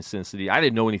it being Sin City, I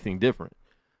didn't know anything different.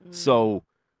 So,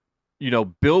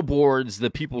 billboards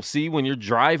that people see when you're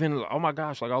driving, oh my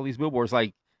gosh, like all these billboards,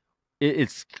 like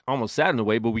it's almost sad in a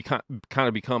way, but we kind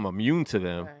of become immune to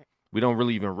them. Right. We don't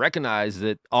really even recognize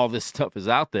that all this stuff is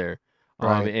out there.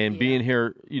 Right. And being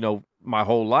here, my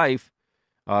whole life,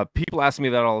 people ask me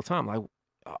that all the time. Like,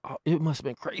 it must have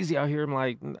been crazy out here. I'm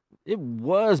like, it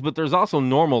was, but there's also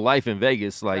normal life in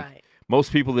Vegas. Like Right.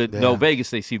 Most people that know Yeah.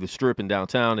 Vegas, they see the Strip in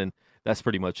downtown, and that's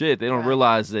pretty much it. They don't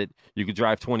realize that you could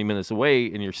drive 20 minutes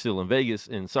away and you're still in Vegas,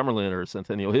 in Summerlin or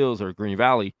Centennial Hills or Green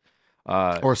Valley.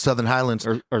 Or Southern Highlands.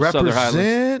 Or Southern Highlands,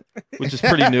 Represent. which is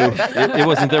pretty new. It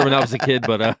wasn't there when I was a kid,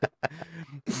 but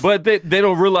they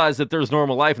don't realize that there's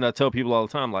normal life. And I tell people all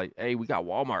the time, like, hey, we got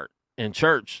Walmart and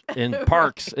church and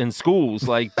parks and schools.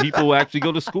 Like, people actually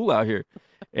go to school out here.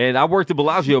 And I worked at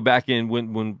Bellagio back in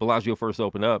when Bellagio first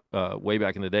opened up, way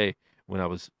back in the day when I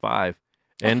was 5.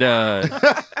 And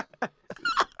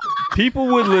people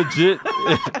would legit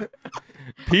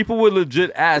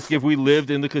ask if we lived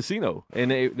in the casino.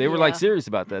 And they were like serious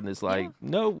about that. And it's like,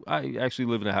 no, I actually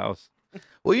live in a house.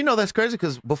 Well, you know, that's crazy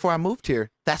because before I moved here,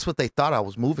 that's what they thought I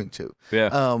was moving to.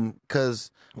 Yeah.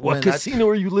 Because What casino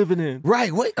are you living in?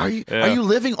 Right. Wait, are you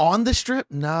living on the Strip?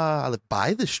 Nah, I live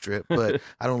by the Strip, but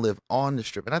I don't live on the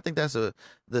Strip. And I think that's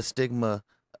the stigma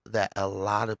that a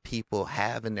lot of people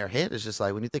have in their head. It's just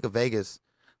like when you think of Vegas,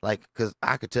 like, because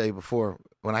I could tell you before,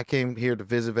 when I came here to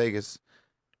visit Vegas,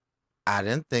 I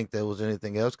didn't think there was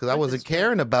anything else because I wasn't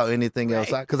caring about anything else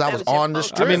because I was on the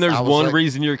Strip. I mean, there's one like,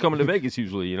 reason you're coming to Vegas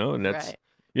usually, you know, and that's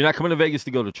you're not coming to Vegas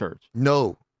to go to church.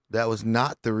 No, that was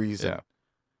not the reason. Yeah.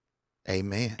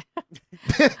 Amen.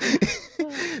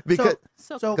 Because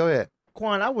So go ahead.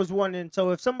 Quan, I was wondering, so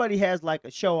if somebody has like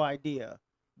a show idea,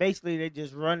 basically they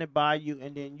just run it by you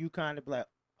and then you kind of be like,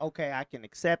 okay, I can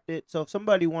accept it. So if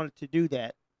somebody wanted to do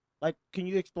that, like, can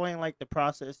you explain like the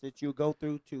process that you go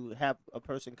through to have a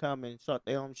person come and start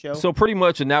their own show? So pretty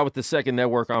much, and now with the second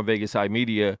network on Vegas High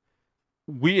Media,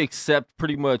 we accept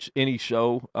pretty much any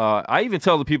show. I even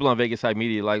tell the people on Vegas High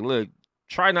Media, like, look,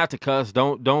 try not to cuss.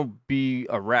 Don't be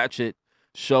a ratchet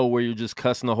show where you're just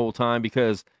cussing the whole time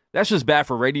because that's just bad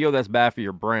for radio. That's bad for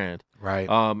your brand. Right.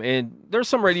 And there's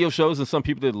some radio shows and some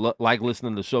people that like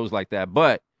listening to shows like that,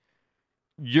 but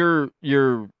you're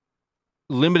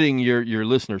limiting your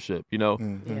listenership, you know.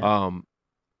 Mm-hmm.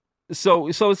 So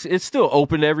it's still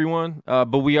open to everyone,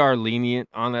 but we are lenient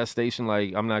on that station.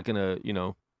 Like, I'm not gonna, you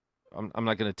know, I'm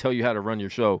not gonna tell you how to run your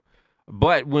show.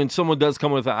 But when someone does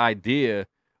come with an idea,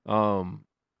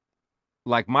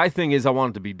 like, my thing is I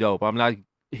want it to be dope. I'm not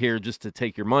here just to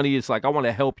take your money. It's like I want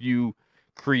to help you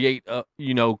create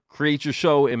your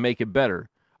show and make it better.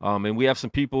 And we have some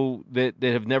people that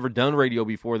have never done radio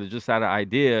before that just had an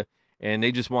idea and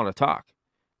they just want to talk.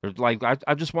 They're like,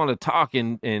 I just want to talk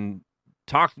and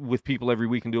talk with people every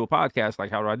week and do a podcast.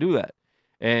 Like, how do I do that?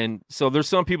 And so there's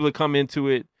some people that come into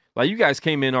it, like you guys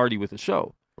came in already with a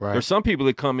show. Right. There's some people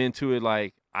that come into it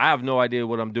like, I have no idea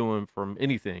what I'm doing from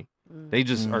anything. They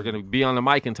just are going to be on the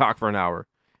mic and talk for an hour.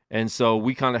 And so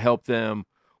we kind of help them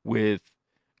with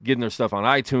getting their stuff on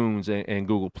iTunes and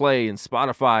Google Play and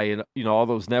Spotify and, you know, all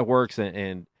those networks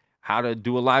and how to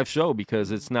do a live show,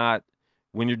 because it's not,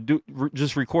 when you're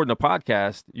just recording a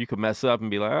podcast, you could mess up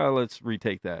and be like, oh, let's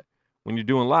retake that. When you're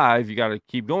doing live, you got to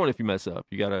keep going if you mess up.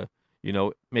 You got to, you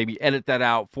know, maybe edit that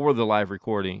out for the live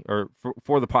recording or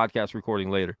for the podcast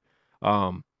recording later.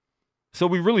 So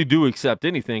we really do accept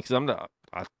anything because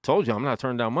I told you, I'm not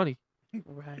turning down money.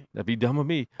 Right. That'd be dumb of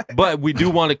me. But we do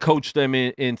want to coach them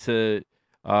into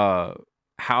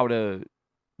how to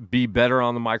be better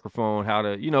on the microphone, how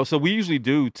to, you know, so we usually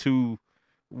do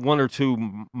one or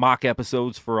two mock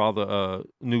episodes for all the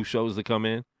new shows that come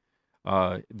in,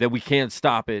 that we can't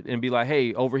stop it and be like,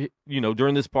 hey, over here, you know,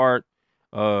 during this part,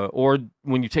 or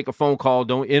when you take a phone call,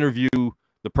 don't interview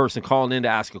the person calling in to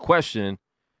ask a question.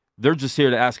 They're just here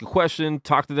to ask a question,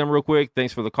 talk to them real quick.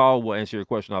 Thanks for the call. We'll answer your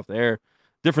question off the air.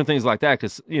 Different things like that.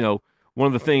 Because, you know, one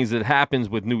of the things that happens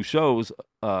with new shows,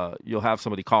 you'll have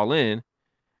somebody call in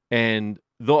and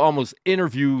they'll almost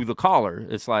interview the caller.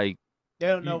 It's like, they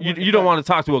don't know you don't want to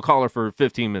talk to a caller for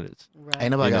 15 minutes. Right.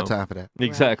 Ain't nobody got time for that.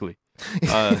 Exactly.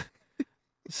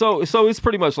 So it's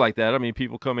pretty much like that. I mean,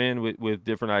 people come in with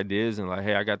different ideas and like,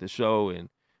 hey, I got this show and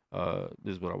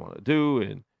this is what I want to do.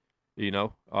 And, you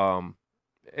know,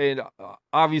 and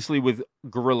obviously with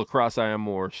Gorilla Cross, I am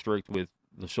more strict with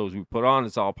the shows we put on.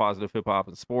 It's all positive hip hop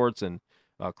and sports and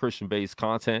Christian based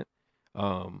content.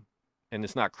 And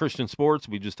it's not Christian sports.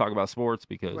 We just talk about sports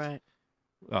because, Right.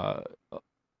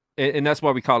 And that's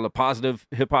why we call it a positive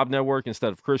hip hop network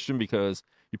instead of Christian, because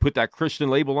you put that Christian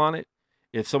label on it.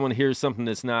 If someone hears something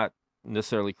that's not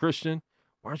necessarily Christian,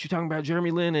 why aren't you talking about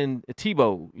Jeremy Lin and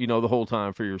Tebow, you know, the whole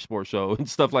time for your sports show and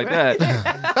stuff like that?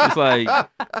 It's like,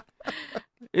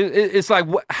 it's like,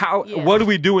 what do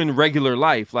we do in regular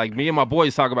life? Like, me and my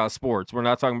boys talk about sports. We're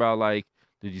not talking about like,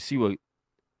 did you see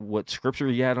what scripture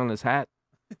he had on his hat?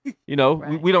 You know,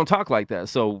 Right. we don't talk like that.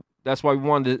 So that's why we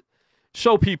wanted to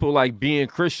show people like being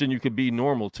Christian, you could be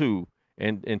normal too,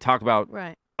 and talk about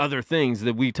Right. other things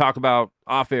that we talk about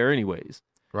off air anyways.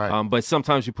 Right. But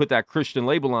sometimes you put that Christian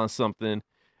label on something,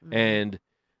 and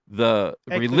the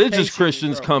religious Expectations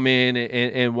Christians grow. come in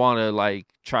and want to like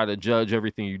try to judge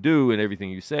everything you do and everything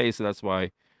you say. So that's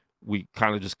why we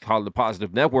kind of just call it the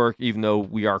Positive Network, even though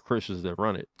we are Christians that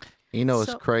run it. You know,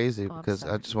 it's So- crazy I'm because I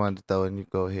sorry. just wanted to throw in. You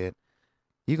go ahead.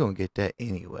 You're gonna get that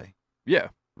anyway Yeah.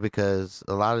 because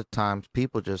a lot of times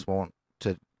people just want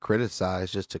to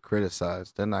criticize just to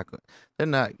criticize. They're not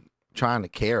trying to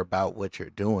care about what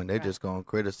you're doing. They're just gonna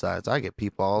criticize. I get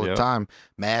people all the Yep. time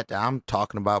mad that I'm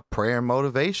talking about prayer and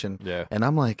motivation, Yeah. and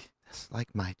I'm like, that's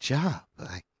like my job.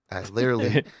 Like I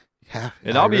literally have.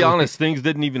 And I I'll be really- honest, things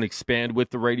didn't even expand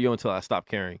with the radio until I stopped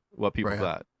caring what people Right.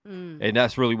 thought. Mm. And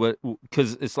that's really what,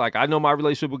 because it's like I know my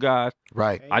relationship with God.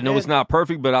 Right. I know it's Amen. not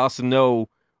perfect, but I also know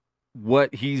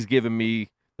what He's given me,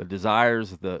 the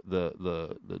desires,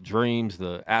 the dreams,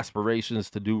 the aspirations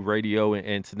to do radio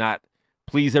and to not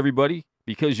please everybody,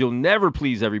 because you'll never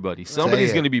please everybody.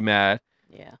 Somebody's it. going to be mad.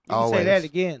 Yeah. You can say Always. that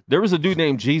again. There was a dude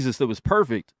named Jesus that was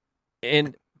perfect,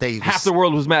 and They half the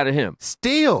world was mad at him.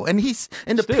 still, and the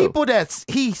Still. people that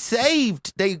he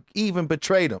saved, they even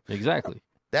betrayed him. Exactly.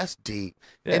 That's deep.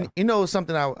 Yeah. And you know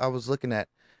something I was looking at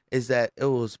is that it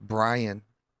was Brian.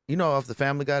 You know, of the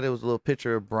Family Guy, there was a little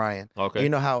picture of Brian. Okay. You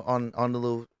know how on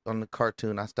the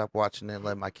cartoon I stopped watching and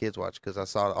let my kids watch because I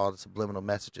saw all the subliminal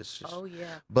messages. Oh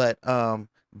yeah. But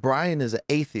Brian is an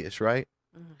atheist, right?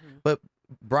 Mm-hmm. But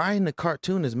Brian the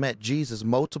cartoon has met Jesus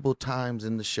multiple times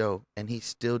in the show and he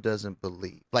still doesn't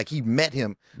believe. Like he met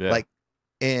him Yeah. like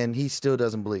and he still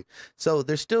doesn't believe. So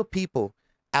there's still people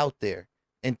out there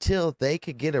until they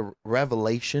could get a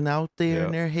revelation out there Yeah.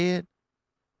 in their head.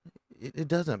 It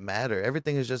doesn't matter.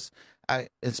 Everything is just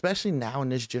especially now in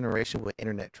this generation with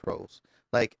internet trolls.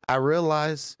 Like I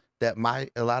realize that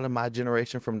a lot of my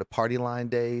generation from the Party Line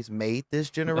days made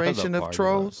this generation of Party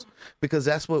trolls because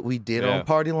that's what we did Yeah. on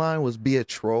Party Line was be a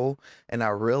troll, and I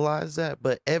realized that.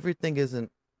 But everything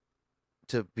isn't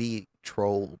to be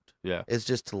trolled. Yeah. It's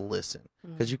just to listen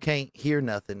Mm. because you can't hear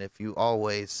nothing if you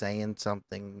always saying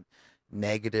something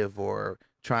negative or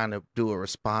trying to do a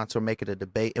response or make it a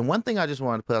debate. And one thing I just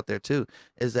wanted to put out there too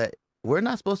is that we're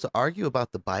not supposed to argue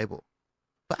about the Bible,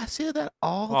 but I see that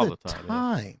all the time,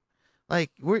 time. yeah.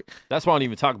 Like That's why I don't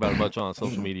even talk about it much on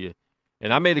social media.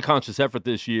 And I made a conscious effort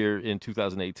this year in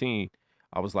 2018.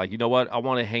 I was like, you know what? I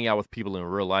want to hang out with people in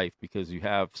real life because you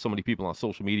have so many people on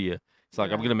social media. It's like,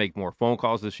 I'm Yeah. going to make more phone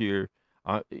calls this year,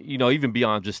 even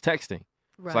beyond just texting.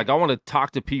 Right. It's like, I want to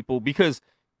talk to people because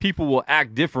people will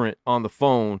act different on the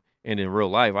phone and in real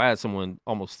life. I had someone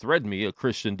almost threaten me, a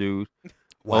Christian dude,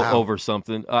 wow. over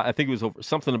something. I think it was over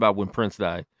something about when Prince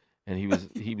died. And he was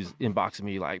inboxing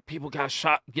me like, people get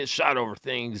shot over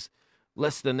things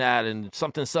less than that and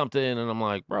something. And I'm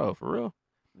like, bro, for real?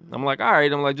 I'm like, all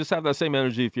right. I'm like, just have that same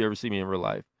energy if you ever see me in real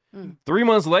life. Mm. 3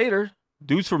 months later,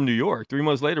 dude's from New York. 3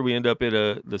 months later, we end up at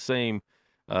the same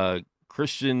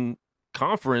Christian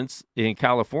conference in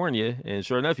California. And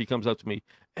sure enough, he comes up to me,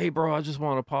 hey, bro, I just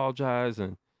want to apologize.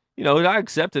 And, I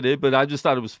accepted it, but I just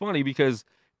thought it was funny because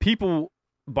people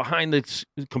behind the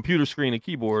computer screen and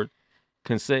keyboard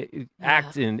can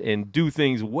act and do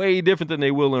things way different than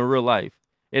they will in real life.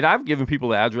 And I've given people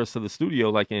the address to the studio,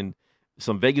 like in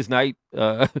some Vegas night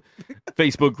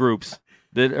Facebook groups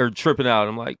that are tripping out.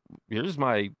 I'm like, here's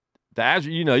the address.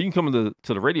 You can come to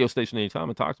the radio station anytime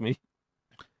and talk to me.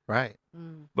 Right.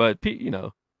 Mm. But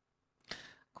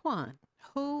Quan,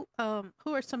 who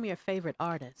are some of your favorite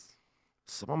artists?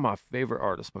 some of my favorite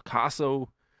artists, Picasso,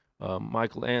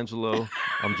 Michelangelo.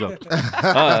 I'm joking.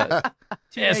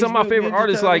 Yeah, some of my favorite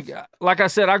artists, like I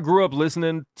said, I grew up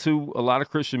listening to a lot of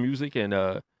Christian music, and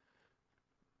I've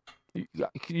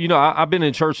been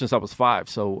in church since I was 5,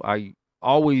 so I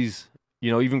always,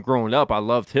 even growing up, I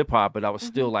loved hip hop, but I was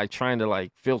still like trying to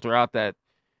like filter out the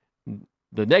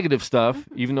negative stuff,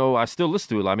 even though I still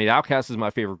listen to it. I mean, Outkast is my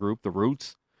favorite group, The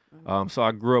Roots. So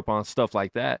I grew up on stuff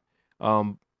like that.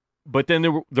 But then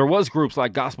there was groups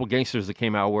like Gospel Gangsters that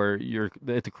came out where you're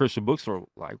at the Christian bookstore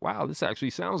like, wow, this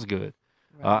actually sounds good.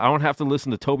 I don't have to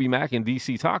listen to Toby Mac and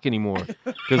DC Talk anymore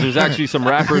because there's actually some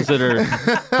rappers that are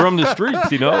from the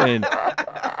streets, and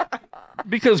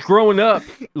because growing up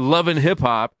loving hip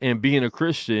hop and being a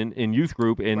Christian in youth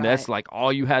group, and that's like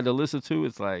all you had to listen to,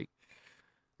 it's like,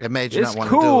 it made you it's not want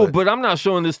to cool, do it. but I'm not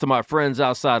showing this to my friends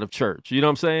outside of church. You know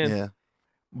what I'm saying? Yeah.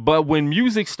 But when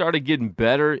music started getting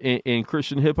better in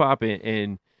Christian hip hop,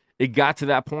 and it got to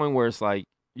that point where it's like,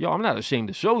 yo, I'm not ashamed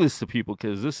to show this to people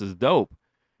because this is dope.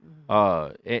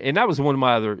 And that was one of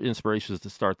my other inspirations to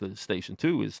start the station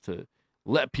too, is to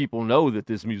let people know that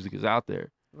this music is out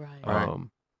there. Right.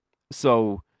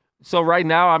 So So right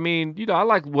now, I mean, I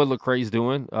like what Lecrae's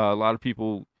doing. A lot of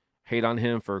people hate on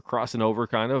him for crossing over,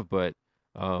 kind of, but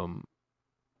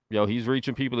he's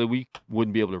reaching people that we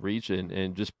wouldn't be able to reach,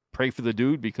 and just pray for the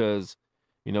dude because,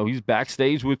 he's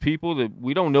backstage with people that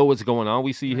we don't know what's going on.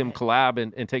 We see him collab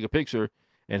and take a picture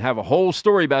and have a whole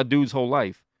story about dude's whole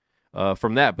life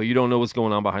from that, but you don't know what's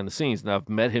going on behind the scenes. And I've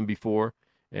met him before,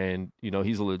 and,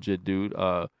 he's a legit dude.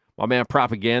 My man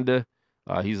Propaganda,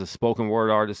 he's a spoken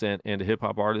word artist and a hip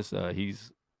hop artist.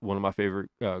 He's one of my favorite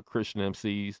Christian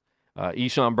MCs.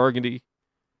 Eshawn Burgundy,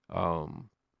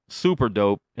 super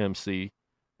dope MC.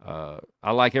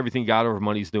 I like everything God Over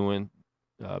Money's doing.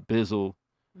 Bizzle,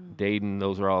 Dayton,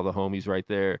 those are all the homies right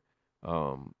there.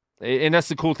 And that's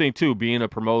the cool thing too, being a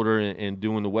promoter and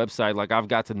doing the website. Like I've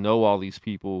got to know all these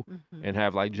people and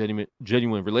have like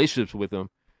genuine relationships with them.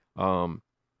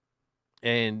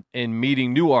 And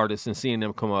meeting new artists and seeing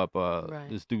them come up.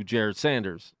 This dude Jared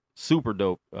Sanders, super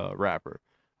dope rapper.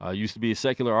 Used to be a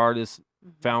secular artist.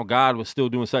 Found God, was still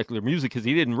doing secular music because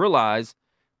he didn't realize,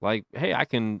 like, hey, I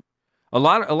can. A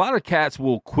lot of cats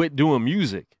will quit doing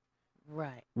music,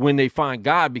 right, when they find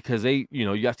God because they, you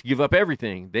have to give up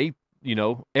everything. They,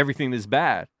 everything is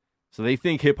bad, so they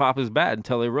think hip hop is bad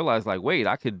until they realize, like, wait,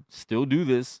 I could still do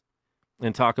this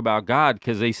and talk about God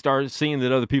because they start seeing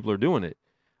that other people are doing it.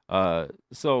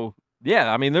 So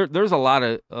yeah, I mean, there's a lot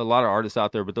of artists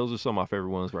out there, but those are some of my favorite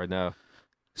ones right now.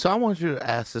 So I want you to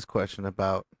ask this question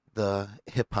about the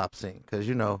hip hop scene because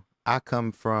I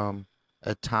come from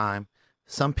a time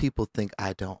some people think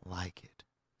I don't like it.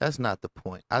 That's not the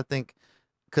point. I think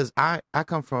because I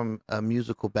come from a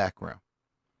musical background,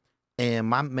 and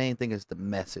my main thing is the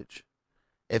message.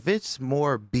 If it's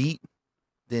more beat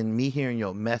than me hearing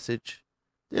your message,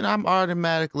 then I'm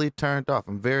automatically turned off.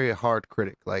 I'm very hard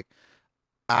critic. Like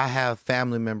I have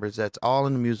family members that's all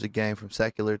in the music game from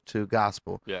secular to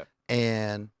gospel. Yeah.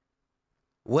 And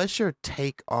what's your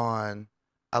take on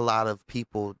a lot of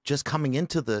people just coming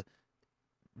into the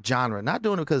genre, not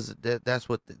doing it because that's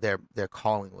what their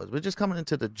calling was, but just coming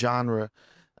into the genre,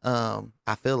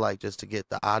 I feel like just to get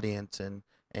the audience and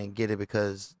get it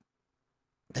because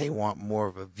they want more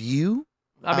of a view.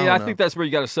 I mean, I think that's where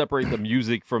you got to separate the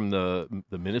music from the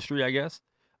ministry, I guess.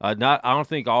 I don't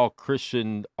think all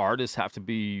Christian artists have to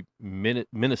be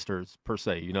ministers per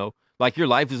se, like your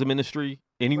life is a ministry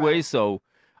anyway. Right. So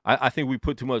I think we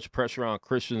put too much pressure on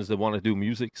Christians that want to do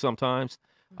music sometimes.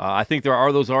 I think there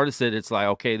are those artists that it's like,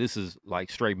 okay, this is like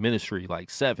straight ministry, like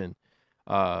Seven,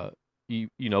 Bizzle,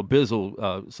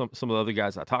 some of the other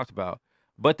guys I talked about.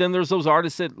 But then there's those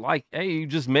artists that like, hey, you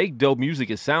just make dope music.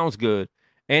 It sounds good.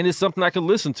 And it's something I could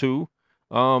listen to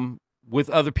with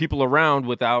other people around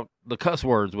without the cuss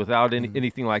words, without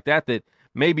anything like that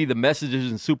maybe the message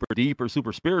isn't super deep or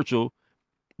super spiritual,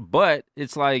 but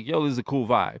it's like, yo, this is a cool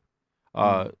vibe.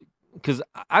 Because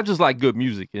I just like good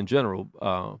music in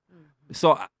general.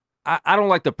 So I don't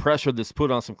like the pressure that's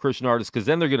put on some Christian artists because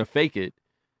then they're going to fake it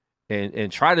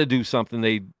and try to do something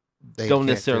they don't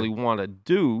necessarily want to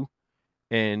do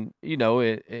and,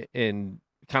 and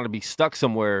kind of be stuck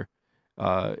somewhere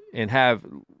and have,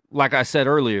 like I said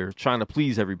earlier, trying to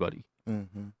please everybody.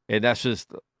 Mm-hmm. And that's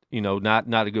just,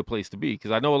 not a good place to be.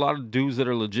 Because I know a lot of dudes that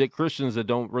are legit Christians that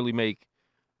don't really make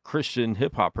Christian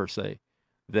hip hop per se.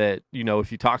 That,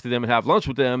 if you talk to them and have lunch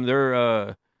with them,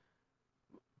 they're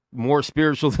more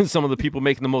spiritual than some of the people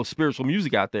making the most spiritual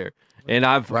music out there. And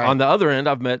on the other end,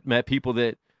 I've met people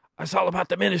that it's all about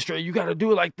the ministry. You got to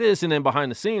do it like this. And then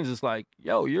behind the scenes, it's like,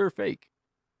 yo, you're fake.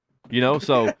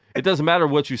 So it doesn't matter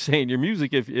what you say in your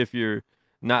music if you're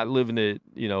not living it,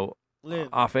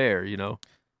 off air, Yeah,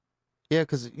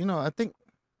 because, I think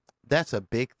that's a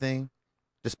big thing,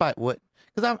 despite what,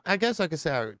 because I guess like I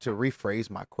said, to rephrase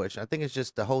my question, I think it's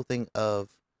just the whole thing of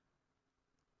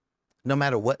no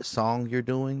matter what song you're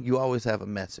doing, you always have a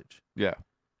message. Yeah.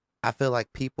 I feel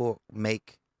like people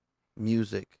make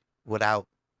music without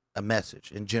a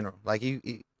message in general. Like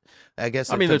I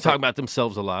guess. I mean, they're talking about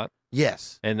themselves a lot.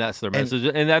 Yes. And that's their message.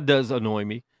 And that does annoy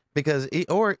me. Because,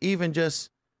 or even just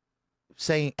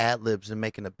saying ad libs and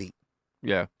making a beat.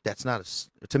 Yeah. That's not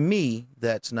to me,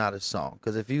 that's not a song.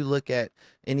 Because if you look at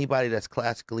anybody that's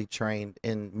classically trained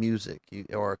in music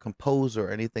or a composer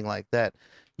or anything like that,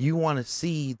 you want to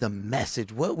see the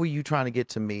message. What were you trying to get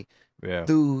to me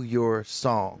through your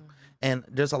song? Mm-hmm. And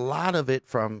there's a lot of it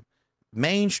from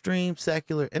mainstream,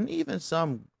 secular, and even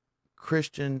some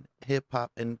Christian hip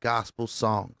hop and gospel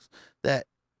songs that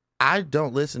I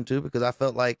don't listen to because I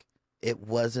felt like it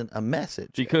wasn't a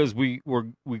message. Because we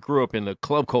grew up in the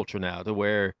club culture now, to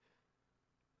where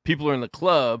people are in the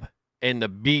club and the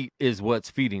beat is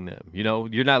what's feeding them.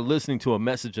 You're not listening to a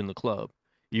message in the club,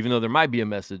 even though there might be a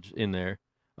message in there.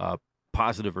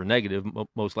 positive or negative,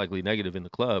 most likely negative in the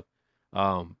club.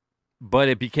 But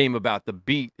it became about the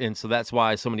beat. And so that's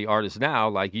why so many artists now,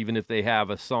 like even if they have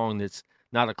a song that's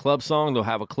not a club song, they'll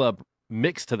have a club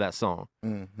mix to that song.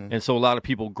 Mm-hmm. And so a lot of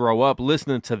people grow up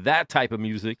listening to that type of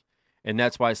music. And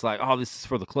that's why it's like, oh, this is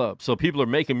for the club. So people are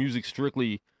making music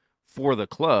strictly for the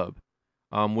club,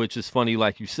 which is funny.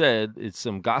 Like you said, it's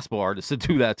some gospel artists that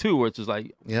do that too, where it's just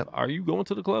like, Yep. Are you going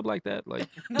to the club like that? Like,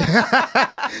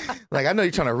 Like, I know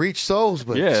you're trying to reach souls,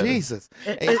 but Yeah. Jesus.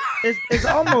 It's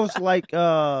almost like,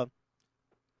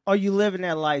 are you living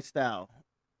that lifestyle?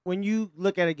 When you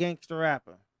look at a gangster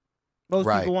rapper, most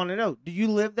Right. people want to know, do you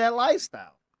live that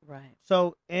lifestyle? Right.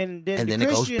 So, and then, And the then it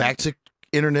goes Christian- back to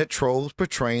internet trolls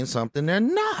portraying something they're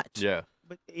not. yeah.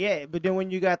 But then when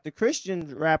you got the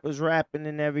Christian rappers rapping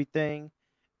and everything,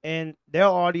 and their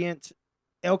audience,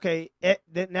 okay,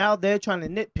 now they're trying to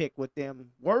nitpick with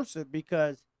them worse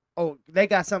because they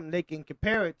got something they can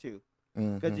compare it to.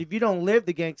 Because Mhm. if you don't live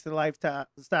the gangster lifestyle,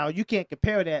 you can't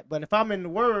compare that. But if I'm in the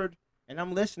Word and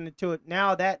I'm listening to it,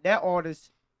 now that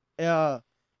artist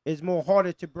is more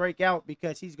harder to break out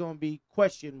because he's going to be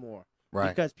questioned more. Right.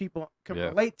 Because people can Yeah.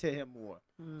 relate to him more.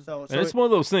 Mm. So And it's one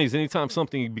of those things. Anytime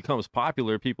something becomes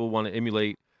popular, people want to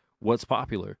emulate what's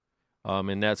popular,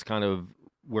 and that's kind of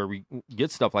where we get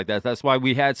stuff like that. That's why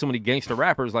we had so many gangster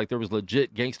rappers. Like there was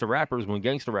legit gangster rappers when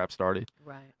gangster rap started,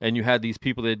 Right. and you had these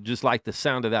people that just liked the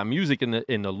sound of that music and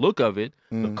the look of it,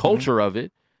 the Mhm. culture of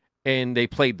it, and they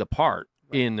played the part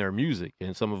in their music.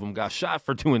 And some of them got shot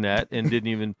for doing that and didn't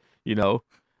even,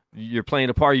 you're playing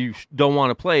a part you don't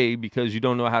want to play because you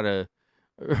don't know how to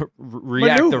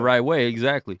react the Maneuver. right way.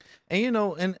 Exactly. And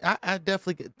and I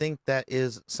definitely think that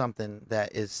is something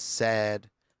that is sad,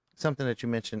 something that you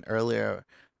mentioned earlier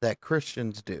that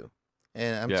Christians do.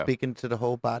 And I'm Yeah. speaking to the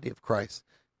whole body of Christ.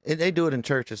 And they do it in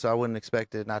churches, so I wouldn't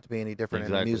expect it not to be any different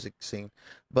in the Exactly. music scene.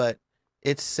 But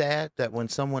it's sad that when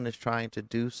someone is trying to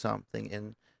do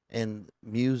something in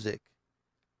music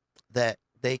that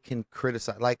they can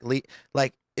criticize. Like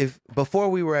if before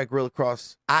we were at Gorilla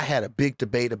Cross, I had a big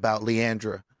debate about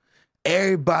Leandra.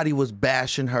 Everybody was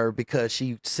bashing her because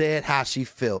she said how she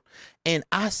felt. And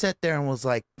I sat there and was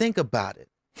like, think about it.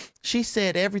 She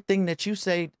said everything that you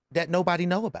say that nobody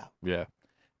know about. Yeah.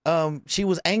 She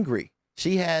was angry.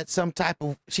 She felt some type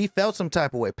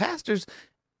of way. Pastors,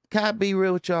 can I be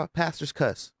real with y'all? Pastors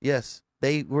cuss. Yes.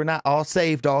 They were not all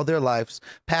saved all their lives.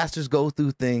 Pastors go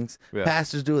through things. Yeah.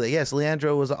 Pastors do that. Yes,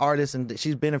 Leandra was an artist and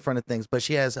she's been in front of things, but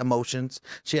she has emotions.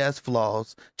 She has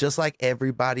flaws, just like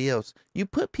everybody else. You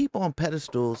put people on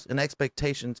pedestals and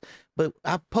expectations, but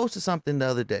I posted something the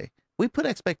other day. We put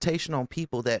expectation on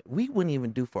people that we wouldn't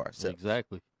even do for ourselves.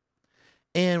 Exactly.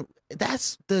 And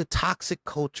that's the toxic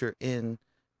culture in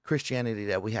Christianity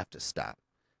that we have to stop.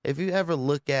 If you ever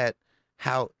look at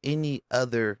how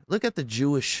look at the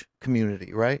Jewish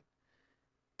community, right?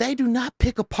 They do not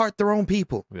pick apart their own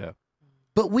people. Yeah.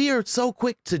 But we are so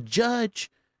quick to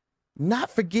judge, not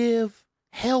forgive,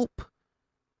 help,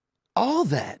 all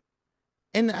that.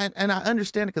 And I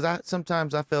understand it because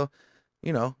sometimes I feel,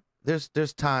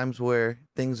 there's times where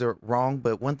things are wrong.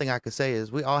 But one thing I could say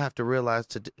is we all have to realize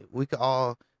we could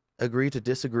all agree to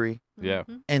disagree Yeah.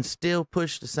 Mhm. and still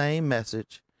push the same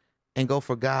message and go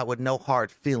for God with no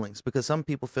hard feelings. Because some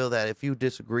people feel that if you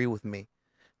disagree with me,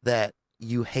 that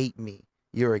you hate me,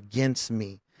 you're against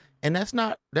me. And that's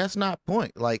not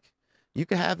point. Like, you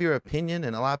can have your opinion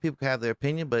and a lot of people can have their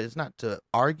opinion, but it's not to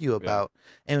argue about.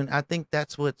 And I think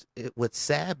that's what's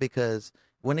sad, because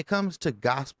when it comes to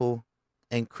gospel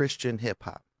and Christian hip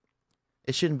hop,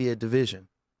 it shouldn't be a division.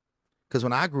 Because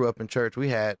when I grew up in church, we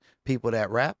had people that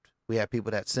rapped, we had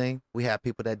people that sing, we had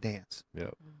people that dance.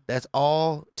 Yep. That's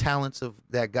all talents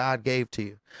that God gave to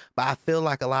you. But I feel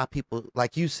like a lot of people,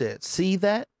 like you said, see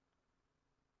that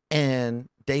and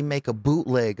they make a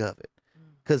bootleg of it.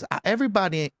 Because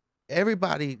everybody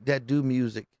that do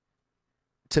music,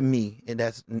 to me, and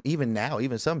that's even now,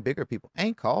 even some bigger people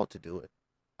ain't called to do it.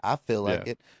 I feel like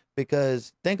Yeah. it,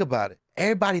 because think about it.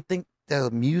 Everybody think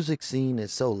the music scene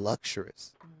is so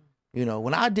luxurious.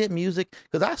 When I did music,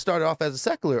 because I started off as a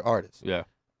secular artist, Yeah.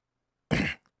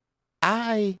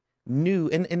 I knew,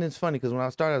 and it's funny because when I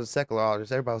started as a secular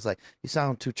artist, everybody was like, "You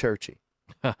sound too churchy."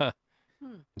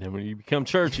 Then when you become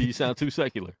churchy, you sound too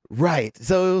secular. Right.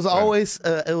 So it was Right. always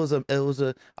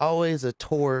always a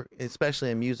tour,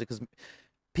 especially in music, because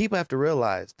people have to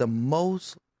realize the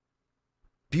most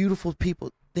beautiful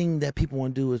thing that people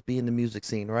want to do is be in the music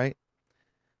scene, right?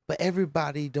 But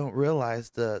everybody don't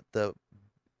realize the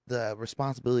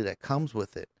responsibility that comes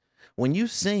with it. When you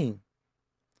sing,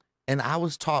 and I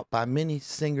was taught by many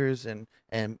singers and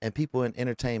people in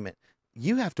entertainment,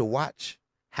 you have to watch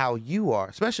how you are,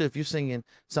 especially if you're singing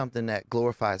something that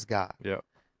glorifies God. Yeah.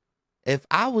 If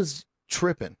I was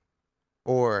tripping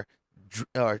or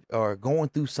going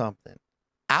through something,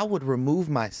 I would remove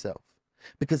myself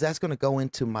because that's going to go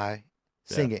into my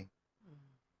singing.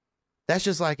 That's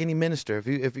just like any minister.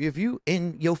 If you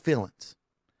in your feelings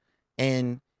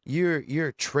and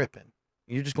you're tripping,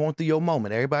 you're just going through your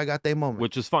moment. Everybody got their moment,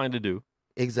 Which is fine to do.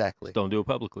 exactly. Just don't do it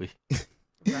publicly.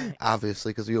 Right.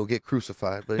 Obviously, because you'll get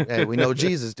crucified. But hey, we know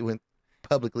Jesus went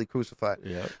publicly crucified.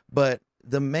 Yeah. But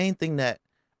the main thing that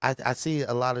I see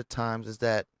a lot of times is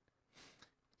that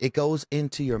it goes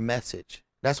into your message.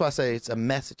 That's why I say it's a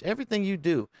message. Everything you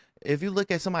do, if you look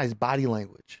at somebody's body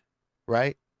language,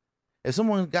 right? If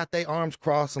someone got their arms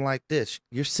crossing like this,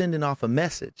 you're sending off a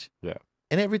message. Yeah.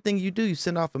 And everything you do, you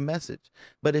send off a message.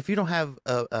 But if you don't have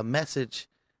a message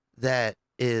that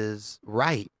is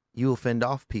right, you offend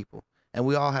off people. And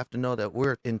we all have to know that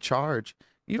we're in charge.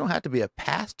 You don't have to be a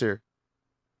pastor.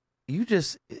 You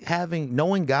just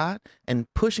knowing God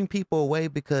and pushing people away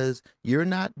because you're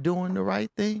not doing the right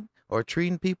thing or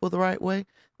treating people the right way.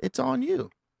 It's on you.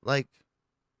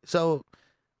 So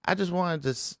I just wanted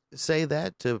to say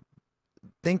that, to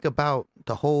think about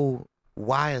the whole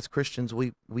why as Christians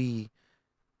we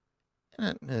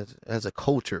as a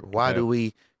culture, why do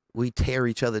we tear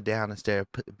each other down instead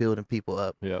of building people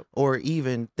up? Yeah. Or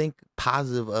even think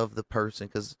positive of the person,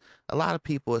 because a lot of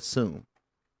people assume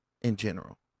in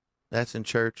general. That's in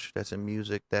church, that's in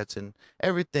music, that's in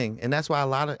everything. And that's why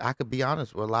I could be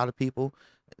honest with a lot of people,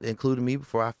 including me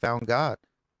before I found God,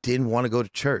 didn't want to go to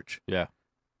church. Yeah.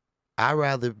 I'd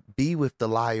rather be with the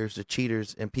liars, the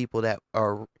cheaters, and people that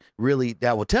are really,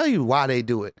 that will tell you why they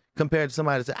do it, compared to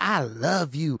somebody that say, I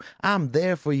love you, I'm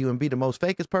there for you, and be the most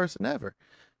fakest person ever.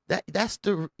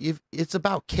 It's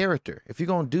about character. If you're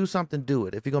gonna do something, do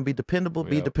it. If you're gonna be dependable,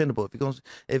 be dependable.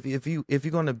 If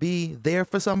you're gonna be there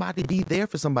for somebody, be there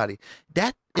for somebody.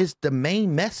 That is the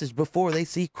main message before they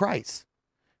see Christ,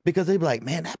 because they be like,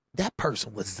 man, that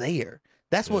person was there.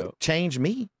 That's what changed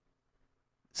me.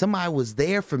 Somebody was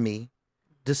there for me,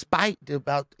 because I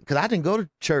didn't go to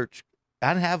church.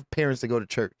 I didn't have parents to go to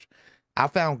church. I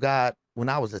found God when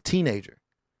I was a teenager,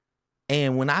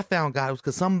 and when I found God, it was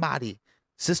because somebody.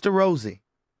 Sister Rosie,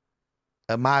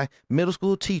 my middle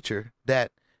school teacher,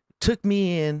 that took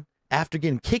me in after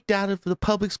getting kicked out of the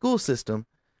public school system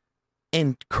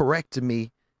and corrected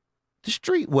me the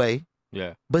street way.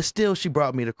 Yeah. But still, she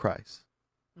brought me to Christ.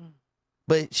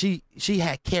 But she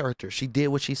had character. She did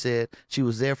what she said. She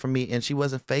was there for me, and she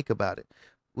wasn't fake about it.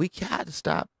 We had to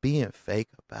stop being fake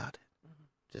about it.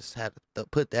 Just had to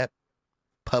put that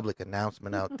public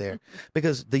announcement out there,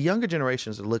 because the younger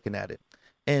generations are looking at it.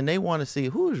 And they want to see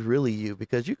who is really you,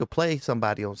 because you could play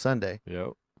somebody on Sunday.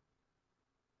 Yep.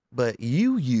 But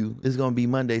you is going to be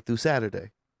Monday through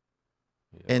Saturday.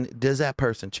 Yep. And does that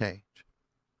person change?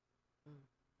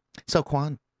 So,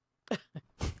 Quan.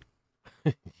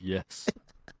 Yes.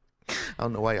 I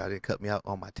don't know why y'all didn't cut me out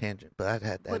on my tangent, but I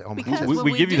had that on my because chest.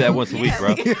 We give you that once a week,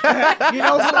 bro. You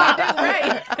know something?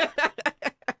 Right.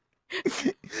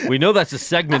 We know that's a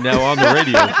segment now on the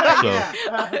radio. So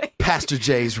Pastor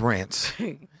Jay's rants.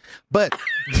 But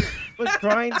What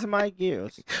grinds my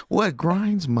gears? what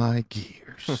grinds my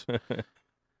gears?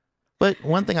 But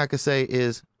one thing I could say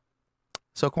is,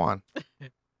 so Quan, I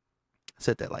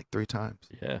said that like 3 times.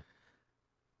 yeah.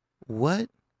 What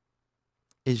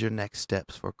is your next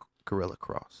steps for Gorilla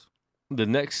Cross? The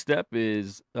next step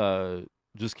is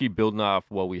just keep building off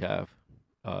what we have.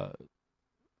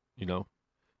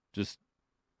 Just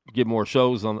get more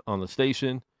shows on the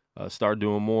station, start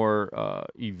doing more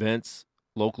events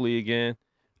locally again.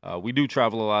 We do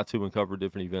travel a lot too and cover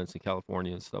different events in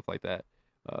California and stuff like that.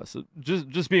 So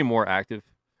just being more active.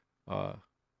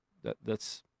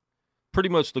 That's pretty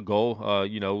much the goal.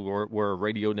 We're a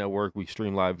radio network. We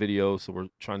stream live video, so we're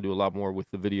trying to do a lot more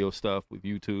with the video stuff, with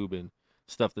YouTube and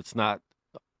stuff that's not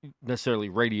necessarily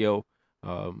radio.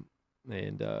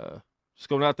 Just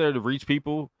going out there to reach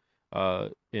people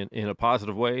in a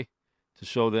positive way, to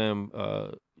show them,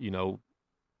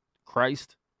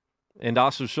 Christ, and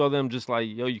also show them just like,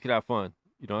 you can have fun.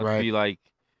 You don't have to be like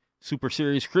super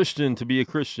serious Christian to be a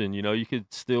Christian. You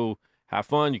could still have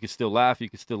fun. You can still laugh. You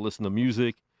can still listen to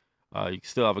music. You can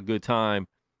still have a good time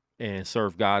and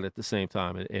serve God at the same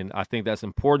time. And I think that's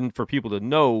important for people to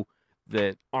know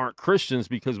that aren't Christians,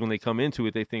 because when they come into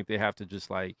it, they think they have to just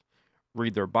like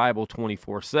read their Bible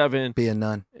 24/7. Be a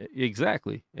nun.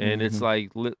 Exactly. And it's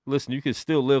like, listen, you can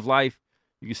still live life.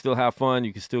 You can still have fun.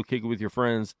 You can still kick it with your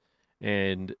friends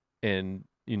and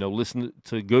listen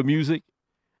to good music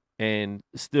and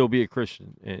still be a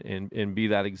Christian and be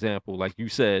that example. Like you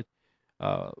said,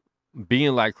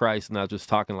 being like Christ, not just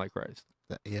talking like Christ.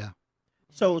 Yeah.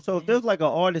 So if there's like an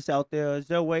artist out there, is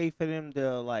there a way for them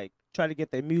to like try to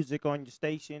get their music on your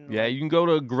station? Yeah, you can go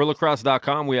to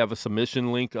GorillaCross.com. We have a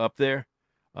submission link up there,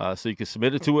 so you can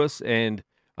submit it to us. And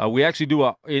we actually do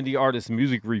a indie artist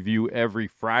music review every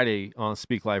Friday on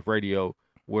Speak Life Radio,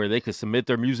 where they could submit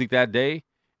their music that day,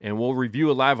 and we'll review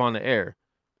it live on the air.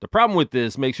 The problem with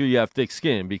this, make sure you have thick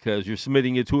skin because you're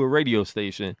submitting it to a radio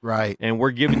station. Right. And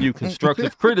we're giving you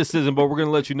constructive criticism, but we're going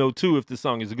to let you know, too, if the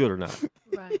song is good or not.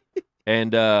 Right.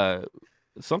 And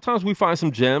sometimes we find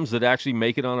some gems that actually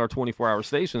make it on our 24-hour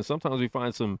station. Sometimes we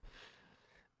find some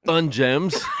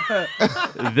ungems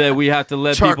that we have to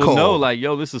let people know, like,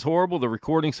 yo, this is horrible. The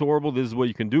recording's horrible. This is what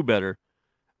you can do better.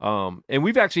 And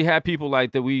we've actually had people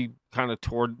like that we kind of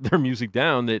tore their music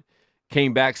down that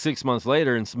came back 6 months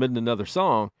later and submitted another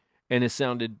song, and it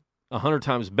sounded 100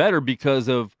 times better because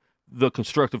of the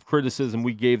constructive criticism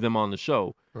we gave them on the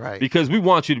show. Right. Because we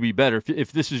want you to be better.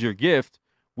 If this is your gift,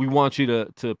 we want you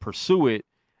to pursue it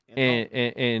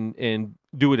and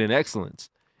do it in excellence.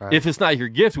 Right. If it's not your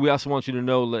gift, we also want you to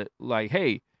know that, like,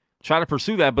 hey, try to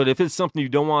pursue that. But if it's something you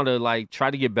don't want to like try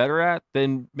to get better at,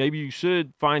 then maybe you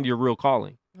should find your real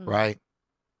calling. Right.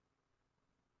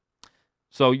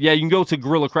 So, yeah, you can go to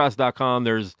GorillaCross.com.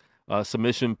 There's a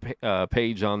submission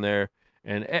page on there.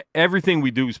 And everything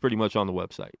we do is pretty much on the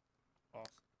website.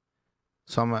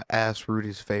 So I'm going to ask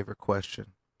Rudy's favorite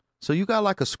question. So you got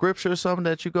like a scripture or something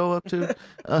that you go up to?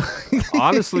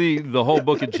 Honestly, the whole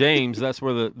book of James, that's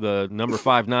where the number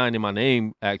 59 in my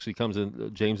name actually comes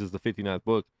in. James is the 59th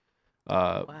book.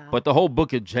 Wow. But the whole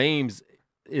book of James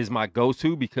is my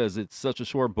go-to because it's such a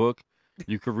short book.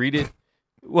 You could read it.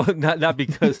 Well, not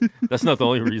because that's not the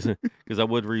only reason, because I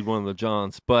would read one of the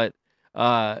Johns, but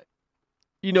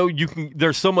you can.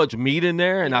 There's so much meat in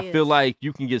there, and I feel like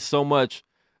you can get so much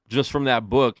just from that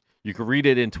book. You can read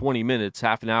it in 20 minutes,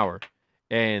 half an hour,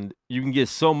 and you can get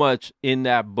so much in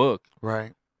that book,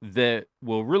 right, that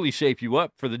will really shape you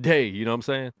up for the day. You know what I'm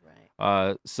saying?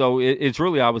 Right. So it's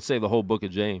really, I would say, the whole book of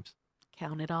James.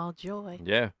 Count it all joy.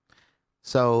 Yeah.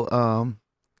 So,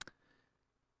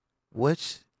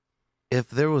 if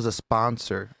there was a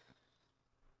sponsor,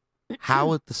 how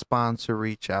would the sponsor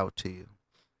reach out to you?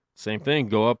 Same thing.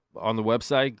 Go up on the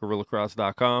website,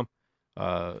 GorillaCross.com.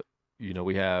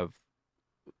 We have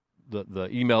the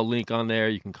email link on there.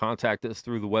 You can contact us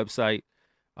through the website.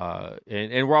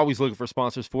 And we're always looking for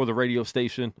sponsors for the radio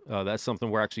station. That's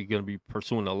something we're actually going to be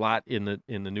pursuing a lot in the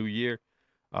new year.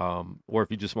 Or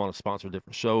if you just want to sponsor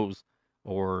different shows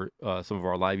or some of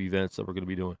our live events that we're going to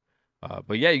be doing.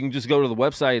 But yeah, you can just go to the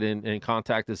website and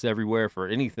contact us everywhere for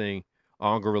anything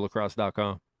on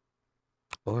GorillaCross.com.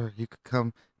 Or you could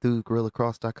come through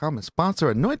GorillaCross.com and sponsor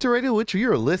Anointed Radio, which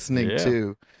you're listening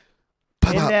to.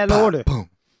 In that order. Boom.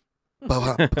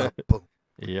 Boom.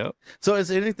 Yep. So is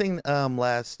there anything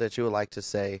last that you would like to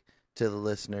say to the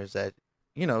listeners that,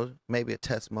 maybe a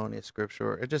testimony, a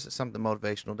scripture, or just something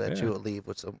motivational that you would leave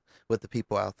with the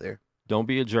people out there? Don't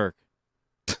be a jerk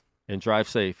and drive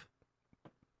safe.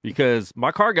 Because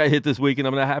my car got hit this week, and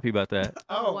I'm not happy about that.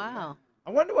 Oh, wow. I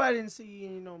wonder why I didn't see you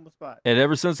in on the spot. And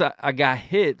ever since I got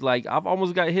hit, like, I've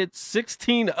almost got hit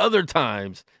 16 other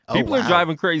times. Oh, People are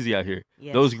driving crazy out here.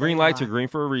 Yes, Those green they lights are. are green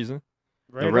for a reason.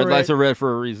 Red The red lights are red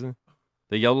for a reason.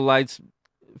 The yellow lights,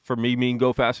 for me, mean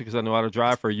go faster because I know how to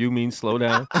drive. For you, mean slow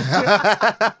down.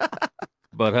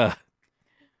 But,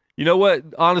 you know what?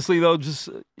 Honestly, though, just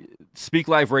Speak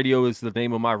Life Radio is the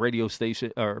name of my radio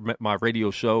station, or my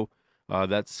radio show.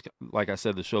 That's, like I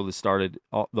said, the show that started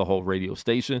the whole radio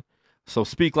station. So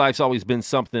Speak Life's always been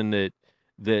something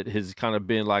that has kind of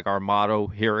been like our motto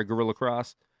here at Gorilla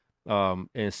Cross.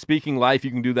 And speaking life,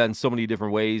 you can do that in so many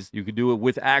different ways. You could do it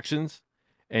with actions,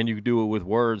 and you could do it with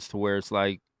words, to where it's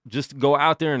like, just go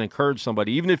out there and encourage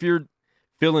somebody. Even if you're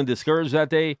feeling discouraged that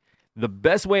day, the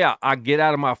best way I get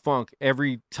out of my funk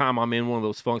every time I'm in one of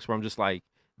those funks where I'm just like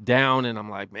down and I'm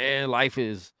like, man, life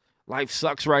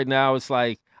sucks right now. It's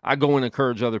like, I go and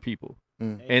encourage other people.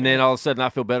 And then all of a sudden I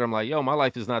feel better. I'm like, yo, my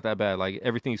life is not that bad. Like,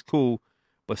 everything's cool.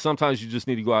 But sometimes you just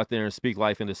need to go out there and speak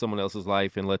life into someone else's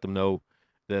life and let them know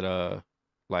that,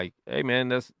 like, hey,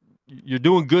 man, you're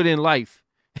doing good in life,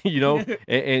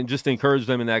 and just encourage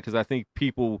them in that. Because I think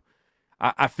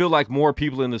I feel like more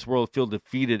people in this world feel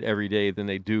defeated every day than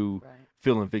they do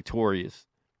feeling victorious,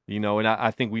 and I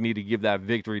think we need to give that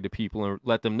victory to people and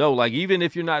let them know, like, even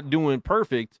if you're not doing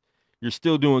perfect, you're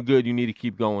still doing good. You need to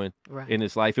keep going in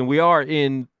this life. And we are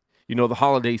in, the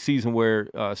holiday season where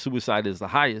suicide is the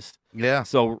highest. Yeah.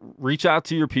 So reach out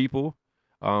to your people,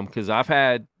 because I've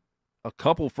had a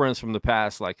couple friends from the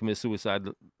past, like, commit suicide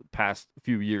the past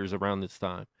few years around this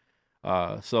time.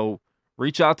 So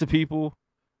reach out to people,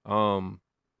 and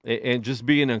just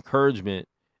be an encouragement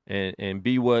and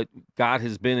be what God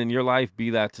has been in your life.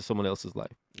 Be that to someone else's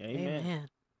life. Amen.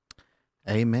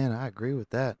 Amen. I agree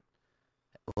with that.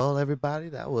 Well, everybody,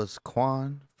 that was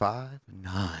Quan59.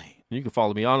 You can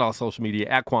follow me on all social media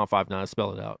at Quan59.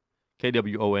 Spell it out.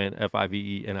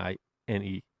 KWONFIVENINE.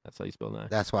 That's how you spell 9.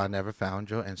 That's why I never found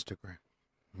your Instagram.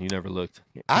 You never looked.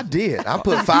 I did. I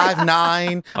put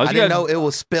 5'9". I didn't know it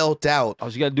was spelled out. All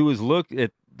you got to do is look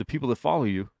at the people that follow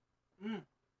you.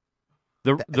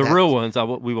 The That's- real ones.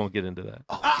 We won't get into that.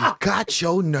 Oh, you got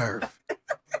your nerve.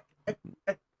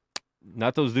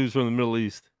 Not those dudes from the Middle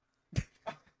East.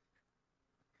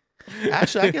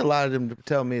 Actually, I get a lot of them to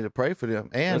tell me to pray for them.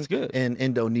 And That's good. in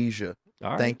Indonesia.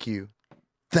 All right. Thank you.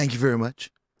 Thank you very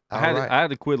much. I had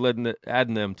to quit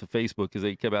adding them to Facebook because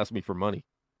they kept asking me for money.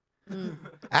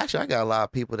 Actually, I got a lot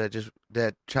of people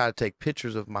that try to take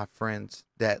pictures of my friends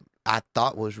that I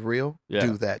thought was real. Yeah.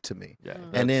 Do that to me. Yeah.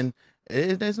 And then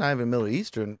it's not even Middle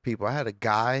Eastern people. I had a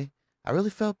guy. I really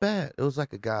felt bad. It was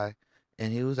like a guy,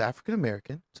 and he was African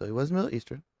American, so he wasn't Middle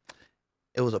Eastern.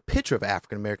 It was a picture of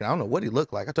African American. I don't know what he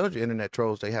looked like. I told you, internet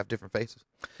trolls, they have different faces.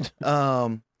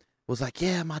 Was like,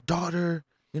 yeah, my daughter,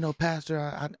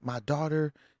 Pastor, my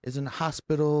daughter is in the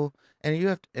hospital, and you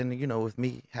have to, and with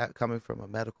me coming from a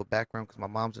medical background, because my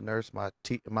mom's a nurse, my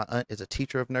aunt is a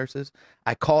teacher of nurses.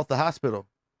 I called the hospital.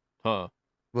 Huh.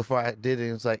 Before I did it,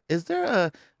 it was like, is there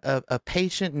a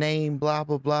patient name, blah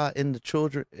blah blah, in the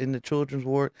children's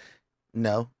ward?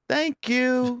 No, thank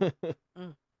you.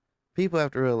 People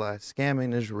have to realize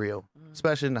scamming is real,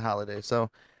 especially in the holidays. So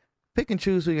pick and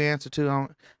choose who you answer to.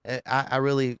 I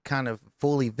really kind of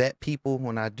fully vet people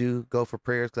when I do go for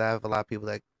prayers, because I have a lot of people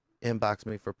that inbox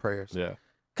me for prayers. Yeah.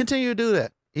 Continue to do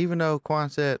that, even though Quan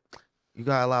said you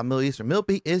got a lot of Middle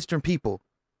Eastern people.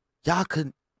 Y'all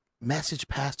could message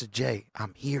Pastor Jay.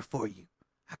 I'm here for you.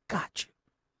 I got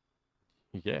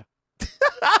you. Yeah.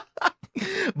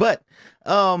 But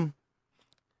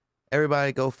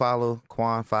everybody go follow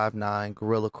Quan59,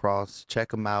 Gorilla Cross.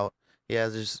 Check him out. He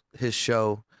has his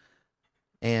show,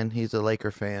 and he's a Laker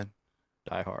fan.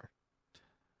 Die hard.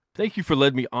 Thank you for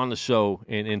letting me on the show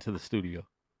and into the studio.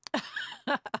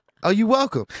 Oh, you're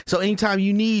welcome. So anytime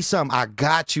you need something, I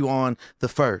got you on the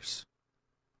first.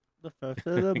 The first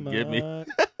of the month. Get me.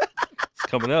 It's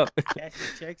coming up. Cash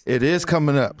your checks. It is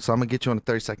coming up, so I'm gonna get you on the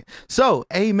 30-second. So,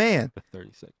 amen.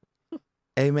 30 seconds.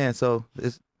 Amen. So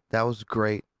that was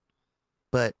great,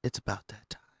 but it's about that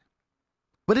time.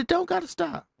 But it don't gotta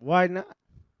stop. Why not?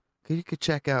 'Cause you could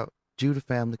check out Judah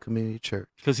Family Community Church.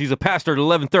 Because he's a pastor at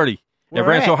 11:30 at Where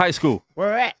Rancho at? High School.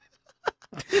 Where at?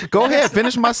 Go ahead,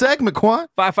 finish my segment, Quan.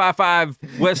 555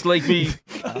 West Lake V.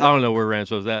 I don't know where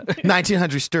Rancho's at.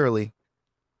 1900 Sterling,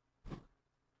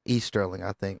 East Sterling,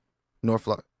 I think. North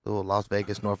Las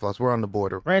Vegas, North Las. We're on the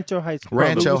border. Rancho High School.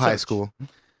 Rancho Google High search. School.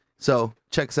 So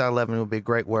check us out 11. It'll be a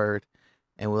great word,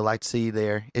 and we'd like to see you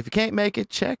there. If you can't make it,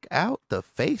 check out the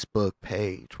Facebook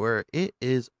page, where it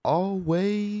is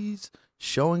always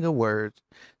showing a word.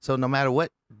 So no matter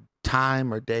what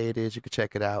time or day it is, you can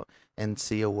check it out and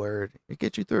see a word. It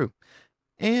gets you through.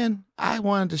 And I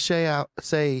wanted to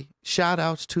say shout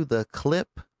outs to the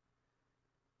Clip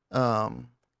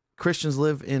Christians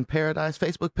Live in Paradise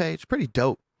Facebook page. Pretty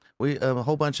dope. We a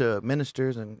whole bunch of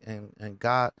ministers and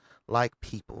God like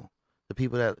people, the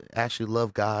people that actually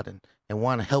love God and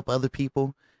want to help other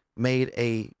people, made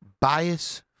a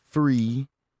bias free,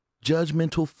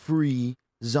 judgmental free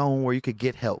zone where you could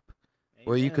get help.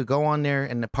 Where you could go on there,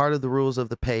 and the part of the rules of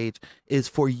the page is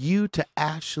for you to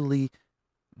actually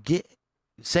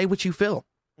say what you feel,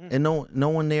 and no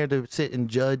one there to sit and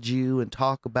judge you and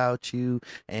talk about you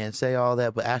and say all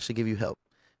that, but actually give you help.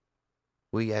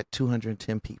 We at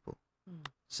 210 people,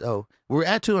 so we're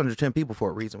at 210 people for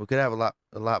a reason. We could have a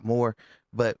lot more,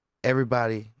 but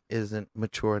everybody isn't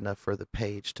mature enough for the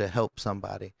page to help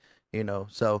somebody,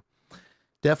 So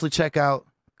definitely check out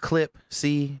Clip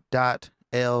C.L.I.P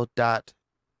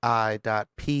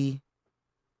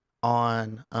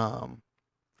on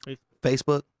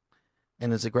Facebook,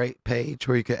 and it's a great page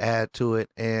where you can add to it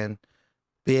and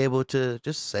be able to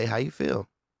just say how you feel.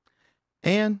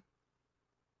 And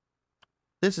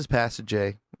this is Pastor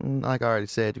Jay. Like I already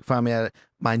said, you can find me at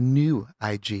my new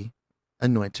IG,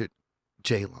 Anointed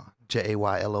Jaylon,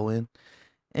 Jaylon,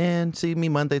 and see me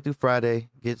Monday through Friday.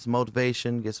 Get some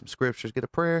motivation, get some scriptures, get a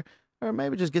prayer, or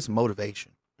maybe just get some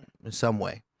motivation in some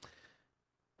way.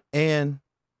 And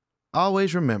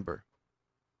always remember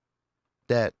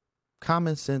that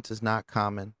common sense is not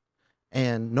common,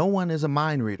 and no one is a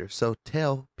mind reader. So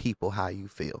tell people how you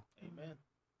feel. Amen.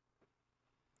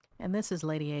 And this is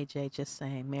Lady AJ just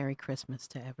saying Merry Christmas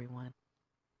to everyone.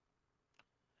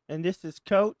 and this is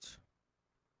Coach.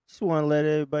 Just want to let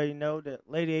everybody know that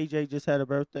Lady AJ just had a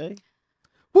birthday.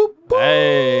 Whoop, whoop.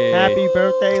 Hey. Happy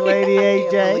birthday, Lady I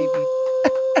can't AJ. believe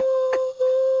you.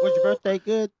 Was your birthday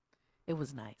good? It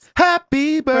was nice.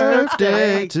 Happy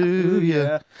birthday to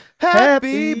you.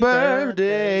 Happy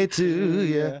birthday to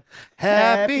you.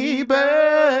 Happy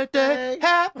birthday.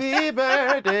 Happy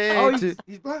birthday Oh, to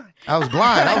he's blind. I was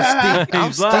blind. I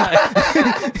was He's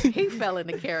blind. He fell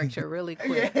into character really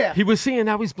quick. Yeah. He was seeing,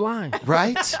 now he's blind.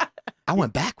 right? I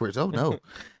went backwards. Oh no.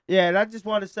 Yeah, and I just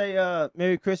want to say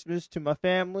Merry Christmas to my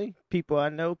family, people I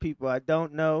know, people I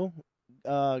don't know.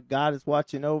 God is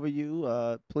watching over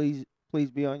you. Please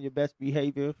be on your best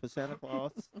behavior for Santa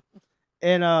Claus.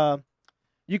 And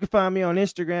you can find me on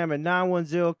Instagram at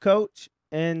 910coach.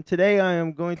 And today I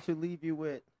am going to leave you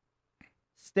with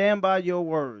stand by your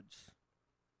words.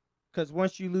 Because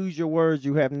once you lose your words,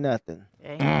 you have nothing.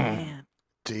 Amen.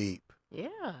 Deep. Yeah.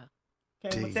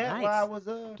 Came with Deep. that Nice. while I was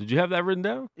Did you have that written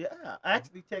down? yeah, I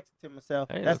actually texted to myself.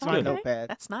 Hey, That's that's my good. Okay, notepad.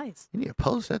 that's nice. You need to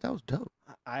post that. That was dope.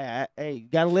 Hey, you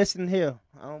gotta listen here.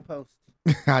 I don't post.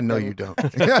 I know you don't.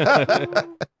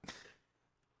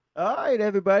 All right,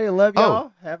 everybody. I love Oh.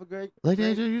 y'all. Have a great, Lady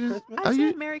great AJ, you just- Christmas. I Oh, said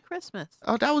you- Merry Christmas.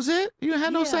 Oh, that was it? You didn't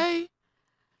have no Yeah. say?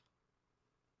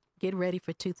 Get ready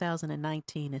for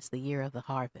 2019. It's the year of the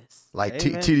harvest. Like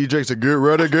Amen. TD Jakes said, get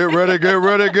ready, get ready, get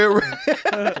ready, get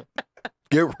ready.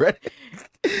 Get ready.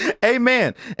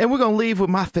 Amen. And we're going to leave with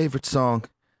my favorite song,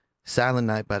 Silent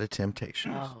Night by The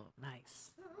Temptations. Oh,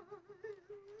 nice.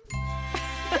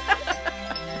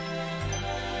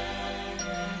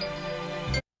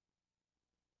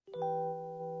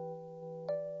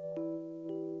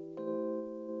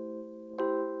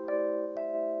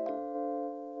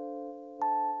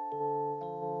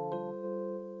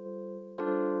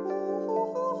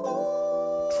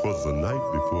 Twas the night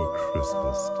before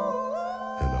Christmas,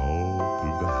 and all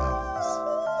through the house,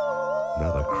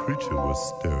 not a creature was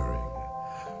stirring,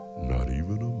 not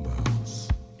even a mouse.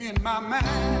 In my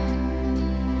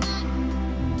mind,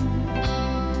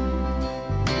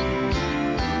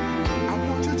 I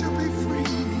want you to be free.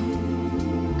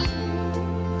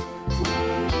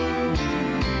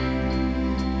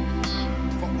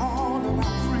 For all of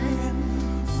our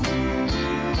friends,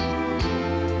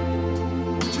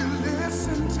 would you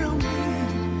listen to me?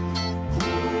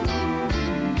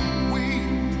 We,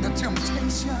 the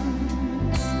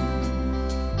Temptations.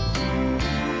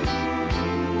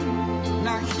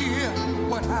 Now hear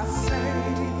what I say.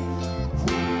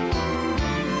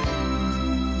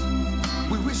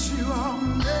 We wish you a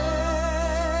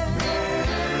Merry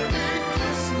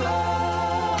Christmas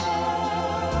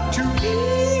to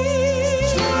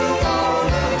each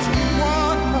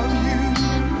one of you.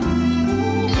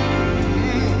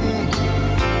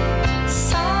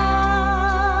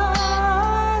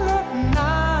 Silent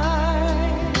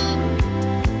night,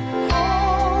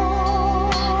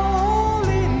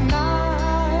 holy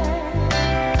night,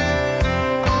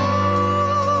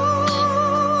 all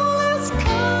is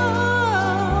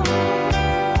calm,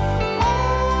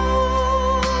 all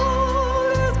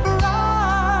is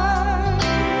bright.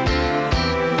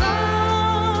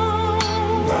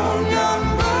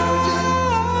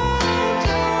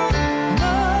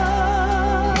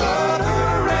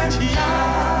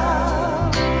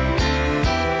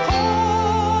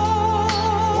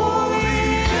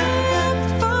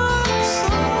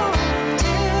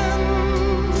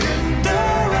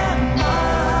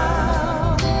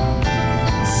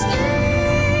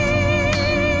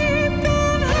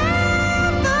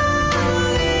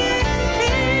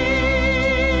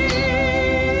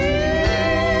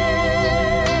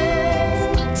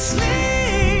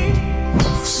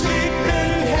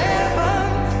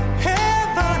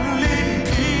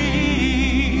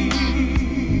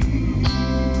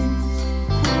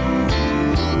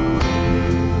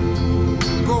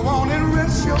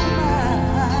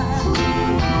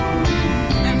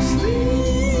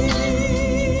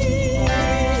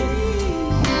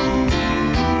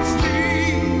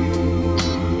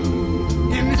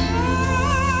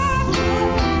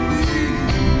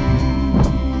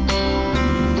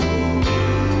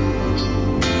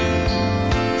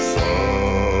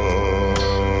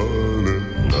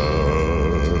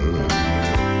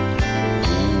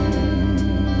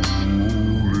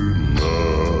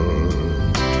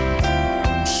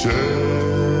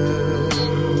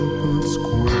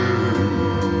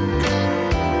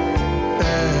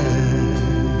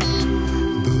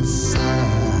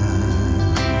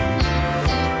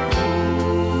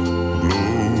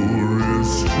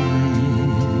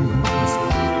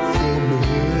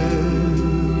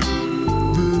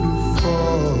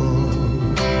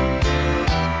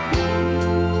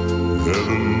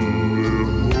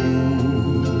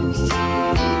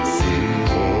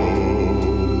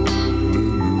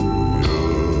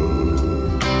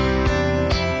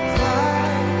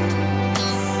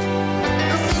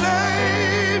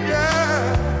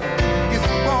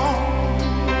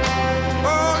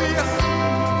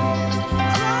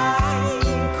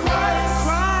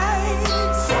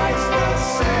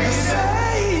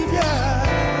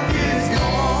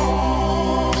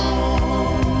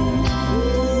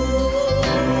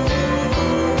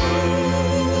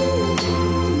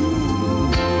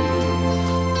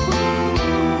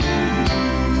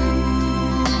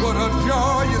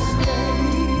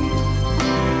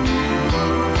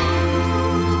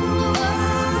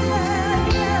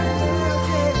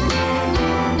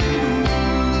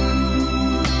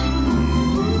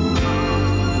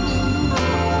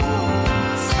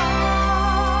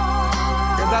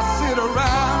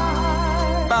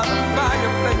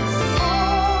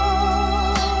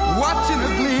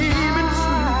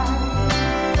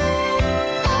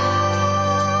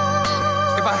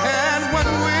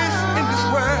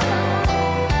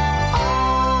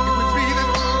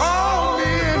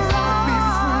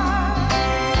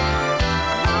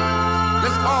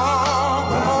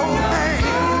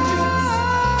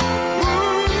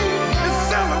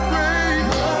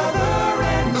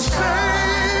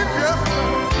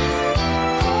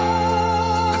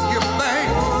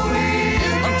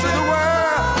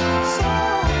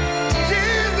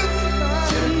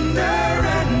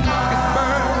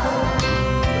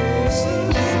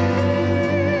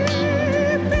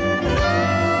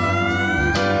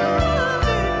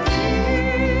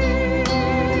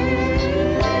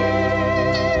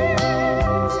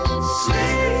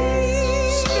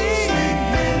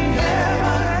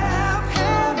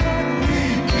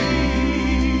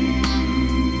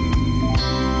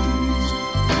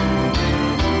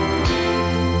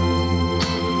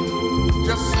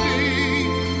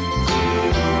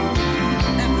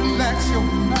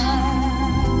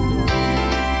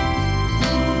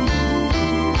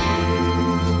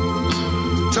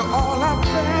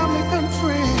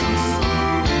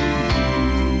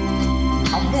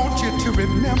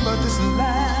 remember this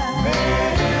line.